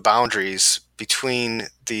of the boundaries between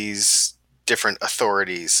these different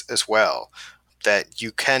authorities as well, that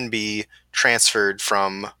you can be transferred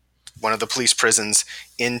from one of the police prisons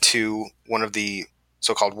into one of the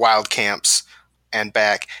so-called wild camps and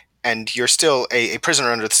back, and you're still a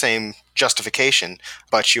prisoner under the same justification,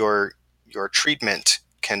 but your treatment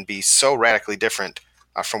can be so radically different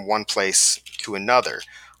from one place to another.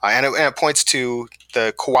 And it points to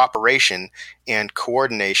the cooperation and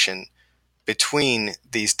coordination between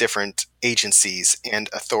these different agencies and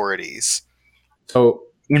authorities. So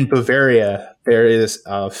in Bavaria, there is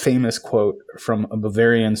a famous quote from a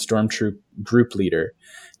Bavarian stormtroop group leader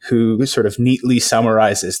who sort of neatly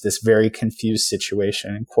summarizes this very confused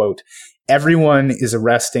situation. Quote, "Everyone is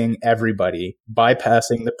arresting everybody,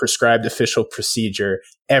 bypassing the prescribed official procedure.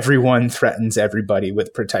 Everyone threatens everybody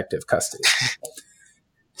with protective custody."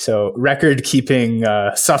 So record keeping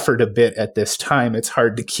suffered a bit at this time. It's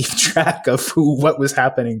hard to keep track of what was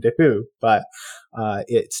happening to who, but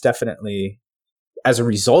it's definitely as a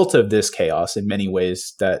result of this chaos in many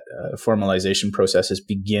ways that formalization processes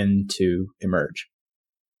begin to emerge.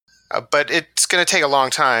 But it's going to take a long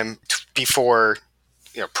time before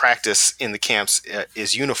practice in the camps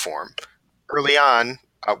is uniform. Early on,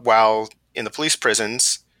 while in the police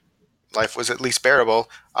prisons, life was at least bearable.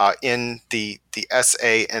 In the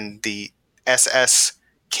SA and the SS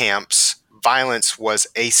camps, violence was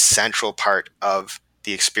a central part of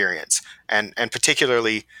the experience, and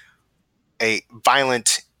particularly a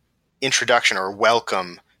violent introduction or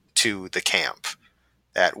welcome to the camp.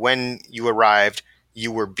 That when you arrived,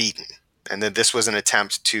 you were beaten, and that this was an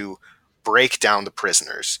attempt to break down the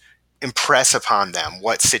prisoners, impress upon them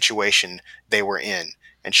what situation they were in,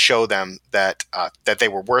 and show them that they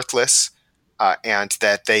were worthless and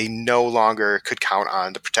that they no longer could count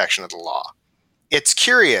on the protection of the law. It's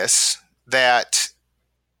curious that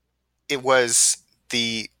it was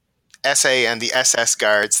the SA and the SS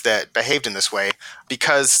guards that behaved in this way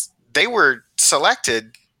because they were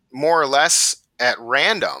selected more or less at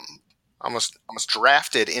random, almost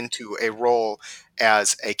drafted into a role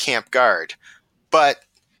as a camp guard. But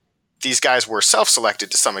these guys were self-selected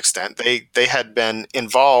to some extent. They had been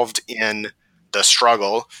involved in the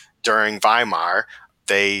struggle during Weimar.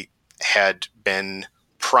 They had been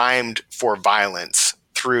primed for violence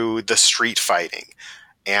through the street fighting.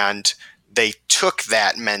 And they took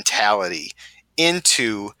that mentality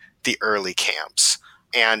into the early camps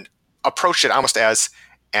and approached it almost as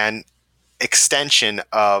an extension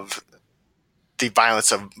of the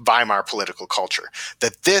violence of Weimar political culture,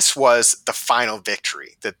 that this was the final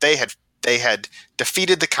victory, that they had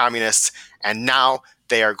defeated the communists, and now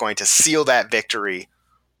they are going to seal that victory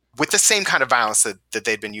with the same kind of violence that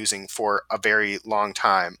they'd been using for a very long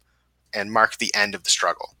time and mark the end of the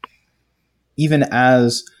struggle. even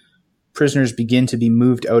as prisoners begin to be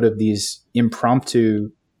moved out of these impromptu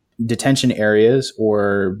detention areas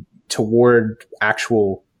or toward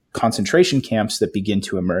actual concentration camps that begin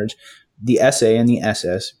to emerge, the SA and the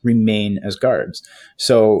SS remain as guards.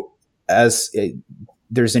 So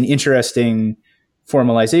there's an interesting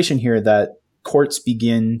formalization here that courts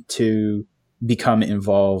begin to become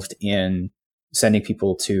involved in sending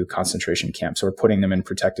people to concentration camps or putting them in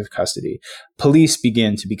protective custody. Police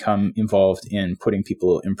begin to become involved in putting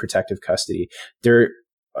people in protective custody. The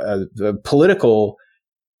political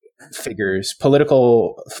figures,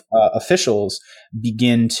 political officials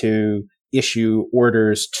begin to issue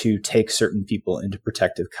orders to take certain people into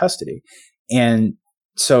protective custody. And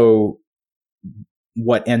so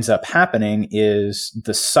what ends up happening is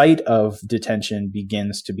the site of detention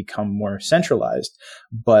begins to become more centralized,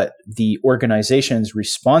 but the organizations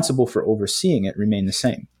responsible for overseeing it remain the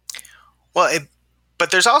same. Well,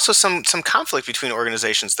 but there's also some conflict between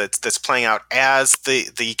organizations that's playing out as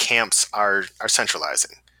the camps are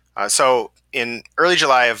centralizing. So in early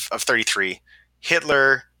July of 33,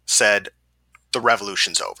 Hitler said the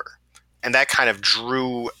revolution's over. And that kind of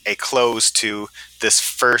drew a close to this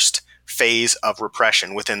first phase of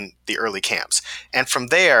repression within the early camps. And from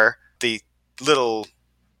there, the little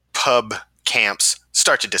pub camps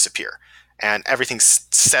start to disappear. And everything's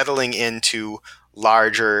settling into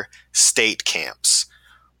larger state camps.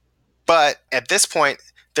 But at this point,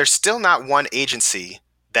 there's still not one agency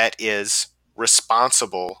that is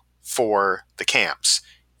responsible for the camps.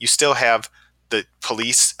 You still have the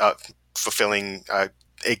police fulfilling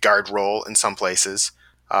a guard role in some places,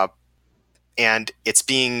 and it's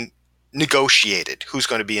being negotiated who's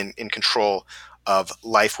going to be in control of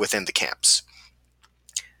life within the camps.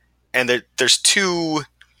 And there's two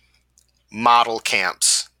model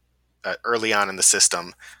camps early on in the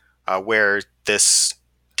system where this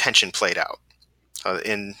tension played out.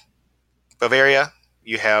 In Bavaria,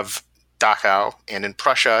 you have Dachau, and in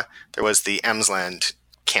Prussia, there was the Emsland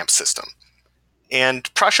camp system.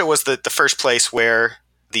 And Prussia was the first place where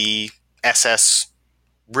the SS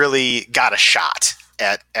really got a shot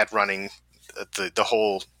at running the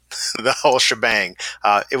whole shebang.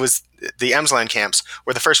 It was the Emsland camps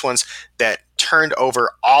were the first ones that turned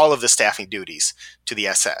over all of the staffing duties to the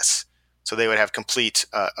SS, so they would have complete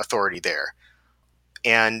authority there.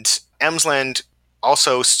 And Emsland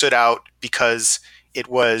also stood out because it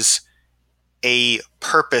was a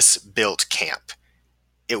purpose-built camp.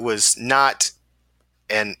 It was not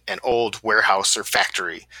an old warehouse or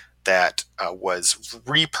factory that was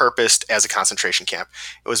repurposed as a concentration camp.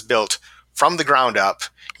 It was built from the ground up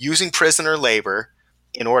using prisoner labor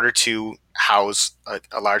in order to house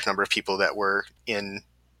a large number of people that were in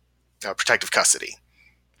protective custody.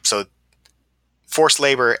 So forced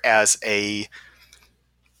labor as a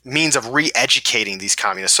means of re-educating these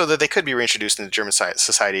communists so that they could be reintroduced into German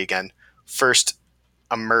society again first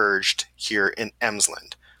emerged here in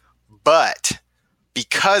Emsland. But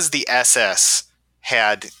because the SS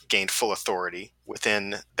had gained full authority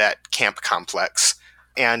within that camp complex,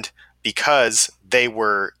 and because they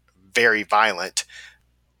were very violent,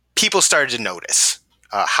 people started to notice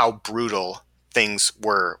how brutal things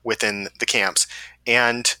were within the camps.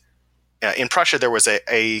 And in Prussia, there was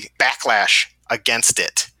a backlash against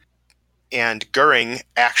it. And Goering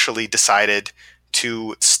actually decided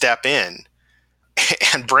to step in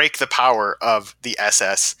and break the power of the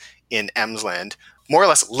SS in Emsland, more or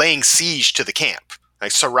less laying siege to the camp,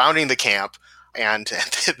 like surrounding the camp, and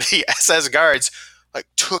the SS guards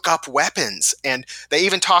took up weapons, and they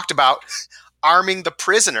even talked about arming the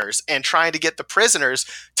prisoners and trying to get the prisoners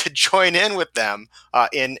to join in with them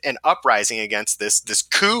in an uprising against this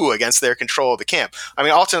coup against their control of the camp. I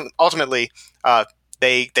mean, ultimately,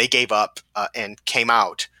 they gave up and came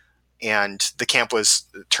out, and the camp was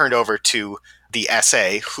turned over to the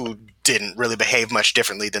SA, who didn't really behave much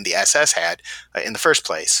differently than the SS had in the first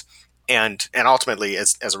place. And ultimately,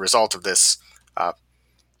 as a result of this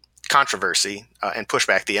controversy and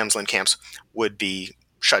pushback, the Emsland camps would be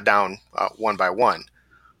shut down one by one.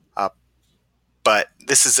 But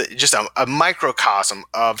this is just a microcosm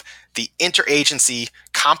of the interagency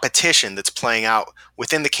competition that's playing out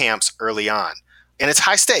within the camps early on. And it's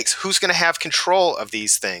high stakes. Who's going to have control of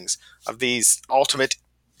these things, of these ultimate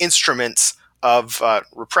instruments of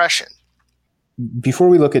repression? Before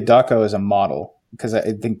we look at Dachau as a model, because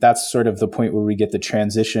I think that's sort of the point where we get the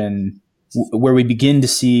transition, where we begin to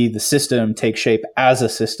see the system take shape as a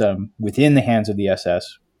system within the hands of the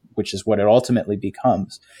SS, which is what it ultimately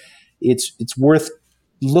becomes. It's worth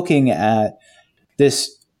looking at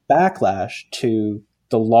this backlash to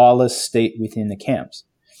the lawless state within the camps.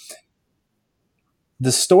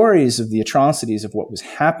 the stories of the atrocities of what was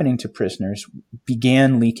happening to prisoners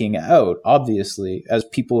began leaking out. Obviously, as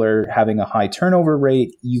people are having a high turnover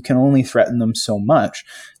rate, you can only threaten them so much.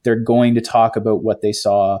 They're going to talk about what they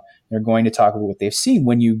saw. They're going to talk about what they've seen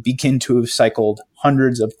when you begin to have cycled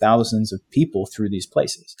hundreds of thousands of people through these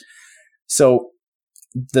places. So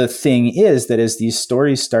the thing is that as these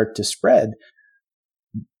stories start to spread,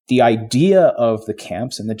 the idea of the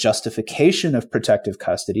camps and the justification of protective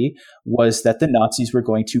custody was that the Nazis were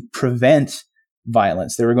going to prevent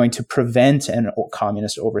violence. They were going to prevent an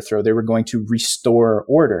communist overthrow. They were going to restore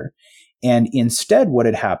order. And instead, what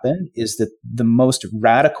had happened is that the most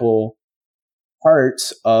radical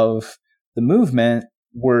parts of the movement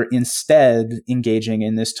were instead engaging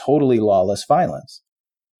in this totally lawless violence.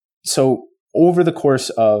 So over the course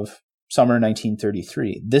of summer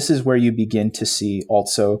 1933, this is where you begin to see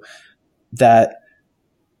also that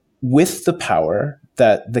with the power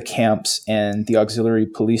that the camps and the auxiliary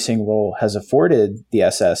policing role has afforded the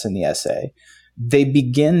SS and the SA, they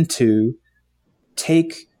begin to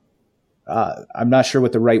take, I'm not sure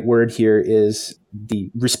what the right word here is,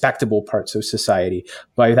 the respectable parts of society.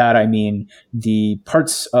 By that, I mean the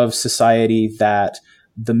parts of society that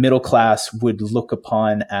the middle class would look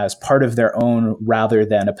upon as part of their own rather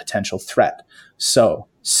than a potential threat. So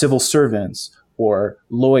civil servants or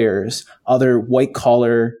lawyers, other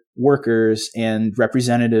white-collar workers and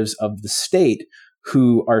representatives of the state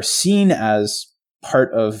who are seen as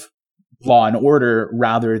part of law and order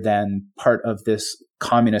rather than part of this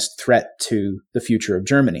communist threat to the future of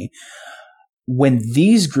Germany. When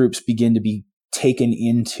these groups begin to be taken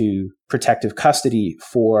into protective custody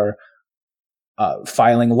for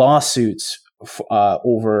filing lawsuits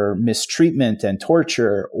over mistreatment and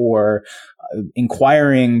torture, or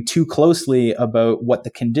inquiring too closely about what the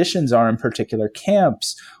conditions are in particular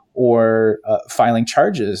camps, or filing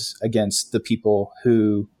charges against the people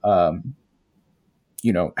who,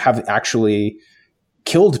 have actually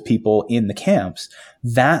killed people in the camps,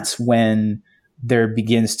 that's when there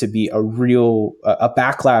begins to be a real a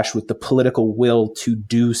backlash with the political will to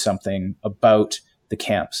do something about the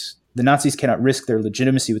camps. The Nazis cannot risk their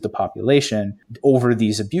legitimacy with the population over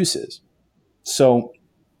these abuses. So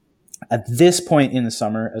at this point in the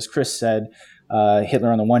summer, as Chris said,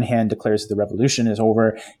 Hitler on the one hand declares that the revolution is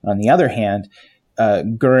over. And on the other hand,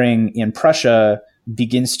 Goering in Prussia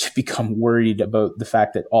begins to become worried about the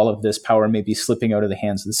fact that all of this power may be slipping out of the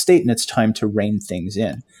hands of the state, and it's time to rein things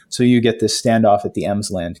in. So you get this standoff at the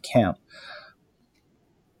Emsland camp.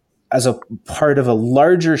 As a part of a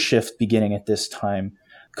larger shift beginning at this time,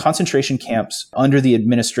 concentration camps under the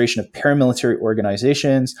administration of paramilitary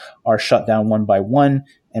organizations are shut down one by one,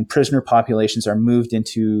 and prisoner populations are moved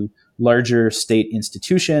into larger state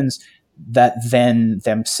institutions that then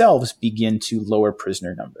themselves begin to lower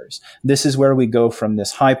prisoner numbers. This is where we go from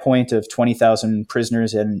this high point of 20,000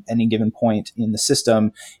 prisoners at any given point in the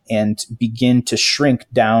system and begin to shrink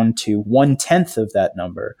down to 1/10 of that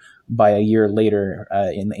number by a year later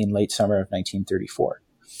in late summer of 1934.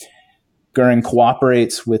 Goering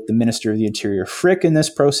cooperates with the Minister of the Interior, Frick, in this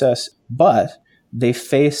process, but they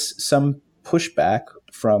face some pushback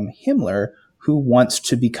from Himmler, who wants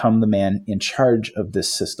to become the man in charge of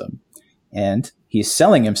this system. And he's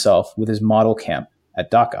selling himself with his model camp at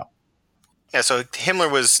Dachau. Yeah, so Himmler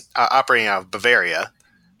was operating out of Bavaria.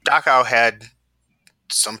 Dachau had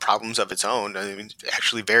some problems of its own. I mean,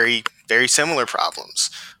 actually very, very similar problems.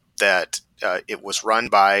 That it was run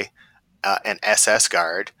by an SS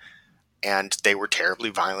guard, and they were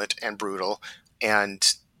terribly violent and brutal,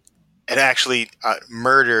 and it actually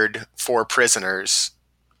murdered 4 prisoners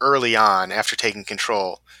early on after taking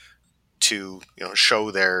control to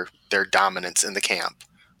show their dominance in the camp.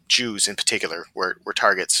 Jews in particular were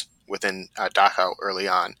targets within Dachau early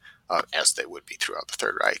on, as they would be throughout the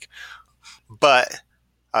Third Reich. But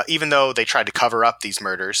even though they tried to cover up these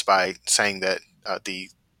murders by saying that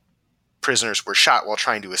the prisoners were shot while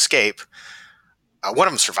trying to escape, one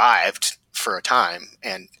of them survived for a time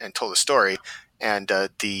and told a story, and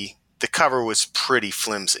the cover was pretty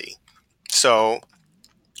flimsy. So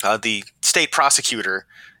the state prosecutor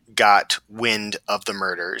got wind of the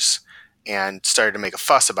murders and started to make a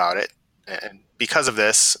fuss about it. And because of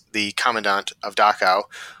this, the commandant of Dachau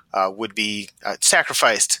would be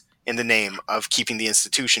sacrificed in the name of keeping the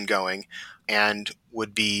institution going, and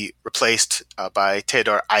would be replaced by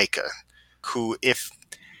Theodor Eicke, who, if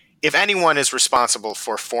anyone is responsible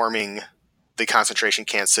for forming the concentration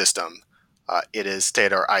camp system, it is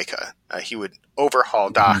Theodor Eicke. He would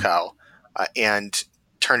overhaul Dachau and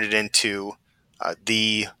turn it into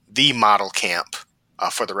the model camp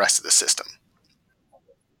for the rest of the system.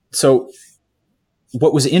 So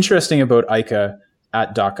what was interesting about Eicke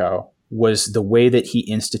at Dachau was the way that he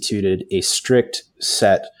instituted a strict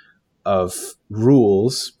set of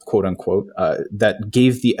rules, quote unquote, that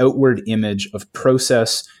gave the outward image of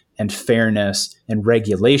process and fairness and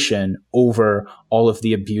regulation over all of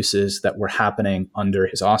the abuses that were happening under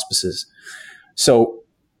his auspices. So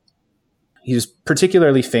he was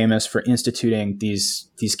particularly famous for instituting these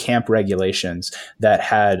camp regulations that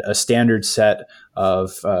had a standard set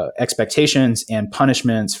of expectations and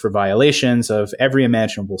punishments for violations of every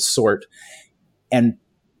imaginable sort. And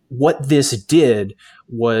what this did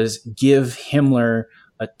was give Himmler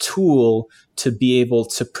a tool to be able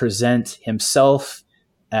to present himself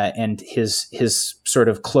and his sort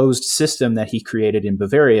of closed system that he created in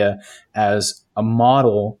Bavaria as a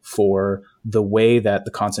model for the way that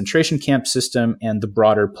the concentration camp system and the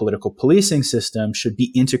broader political policing system should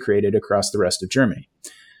be integrated across the rest of Germany.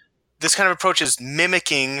 This kind of approach is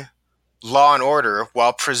mimicking law and order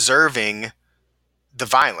while preserving the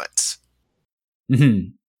violence.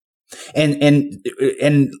 Mm-hmm. And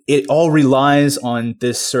it all relies on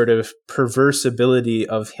this sort of perverse ability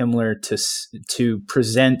of Himmler to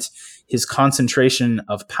present his concentration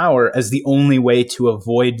of power as the only way to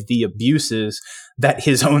avoid the abuses that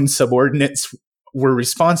his own subordinates were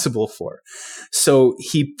responsible for. So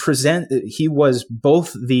he was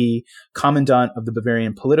both the commandant of the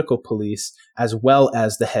Bavarian political police as well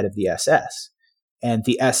as the head of the SS. And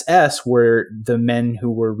the SS were the men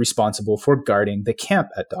who were responsible for guarding the camp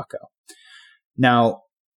at Dachau. Now,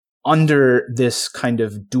 under this kind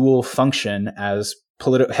of dual function as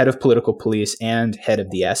head of political police and head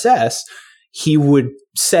of the SS, he would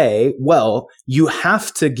say, well, you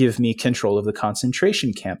have to give me control of the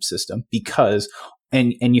concentration camp system because,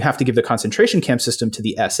 and you have to give the concentration camp system to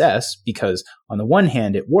the SS because on the one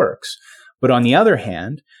hand, it works. But on the other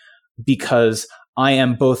hand, because I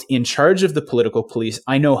am both in charge of the political police,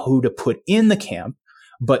 I know who to put in the camp,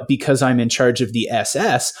 but because I'm in charge of the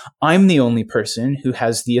SS, I'm the only person who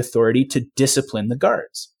has the authority to discipline the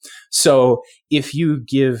guards. So if you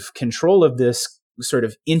give control of this sort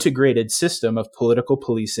of integrated system of political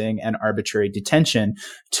policing and arbitrary detention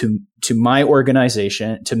to my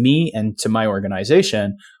organization, to me and to my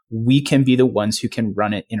organization, we can be the ones who can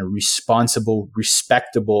run it in a responsible,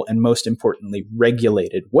 respectable, and most importantly,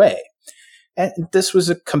 regulated way. And this was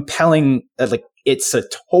a compelling, it's a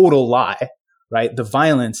total lie, right? The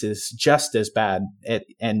violence is just as bad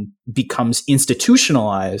and becomes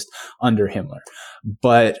institutionalized under Himmler.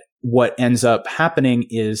 But what ends up happening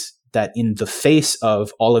is that in the face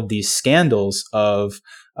of all of these scandals of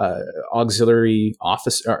auxiliary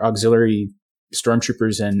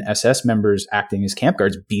stormtroopers and SS members acting as camp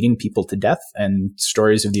guards, beating people to death, and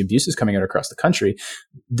stories of the abuses coming out across the country,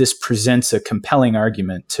 this presents a compelling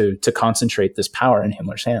argument to concentrate this power in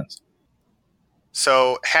Himmler's hands.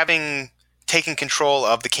 So having taken control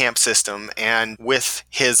of the camp system and with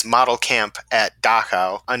his model camp at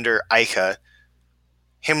Dachau under Eicke,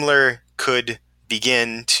 Himmler could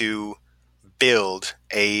begin to build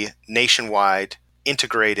a nationwide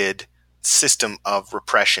integrated system of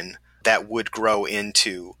repression that would grow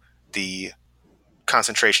into the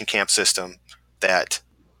concentration camp system that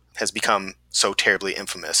has become so terribly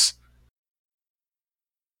infamous.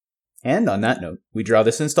 And on that note, we draw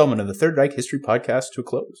this installment of the Third Reich History Podcast to a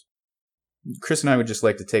close. Chris and I would just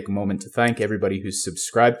like to take a moment to thank everybody who's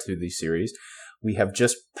subscribed to the series. We have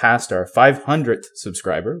just passed our 500th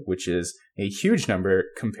subscriber, which is a huge number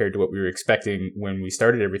compared to what we were expecting when we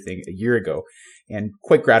started everything a year ago. And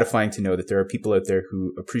quite gratifying to know that there are people out there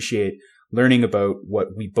who appreciate learning about what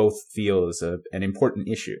we both feel is an important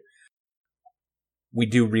issue. We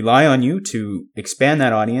do rely on you to expand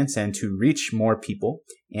that audience and to reach more people.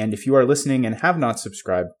 And if you are listening and have not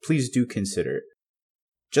subscribed, please do consider it.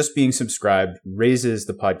 Just being subscribed raises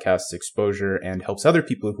the podcast's exposure and helps other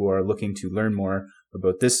people who are looking to learn more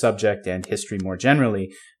about this subject and history more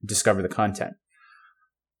generally discover the content.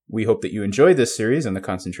 We hope that you enjoy this series on the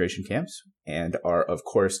concentration camps and are, of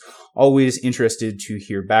course, always interested to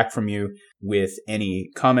hear back from you with any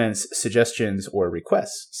comments, suggestions, or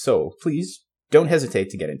requests. So please don't hesitate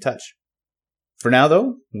to get in touch. For now,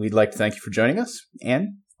 though, we'd like to thank you for joining us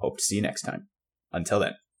and hope to see you next time. Until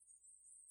then.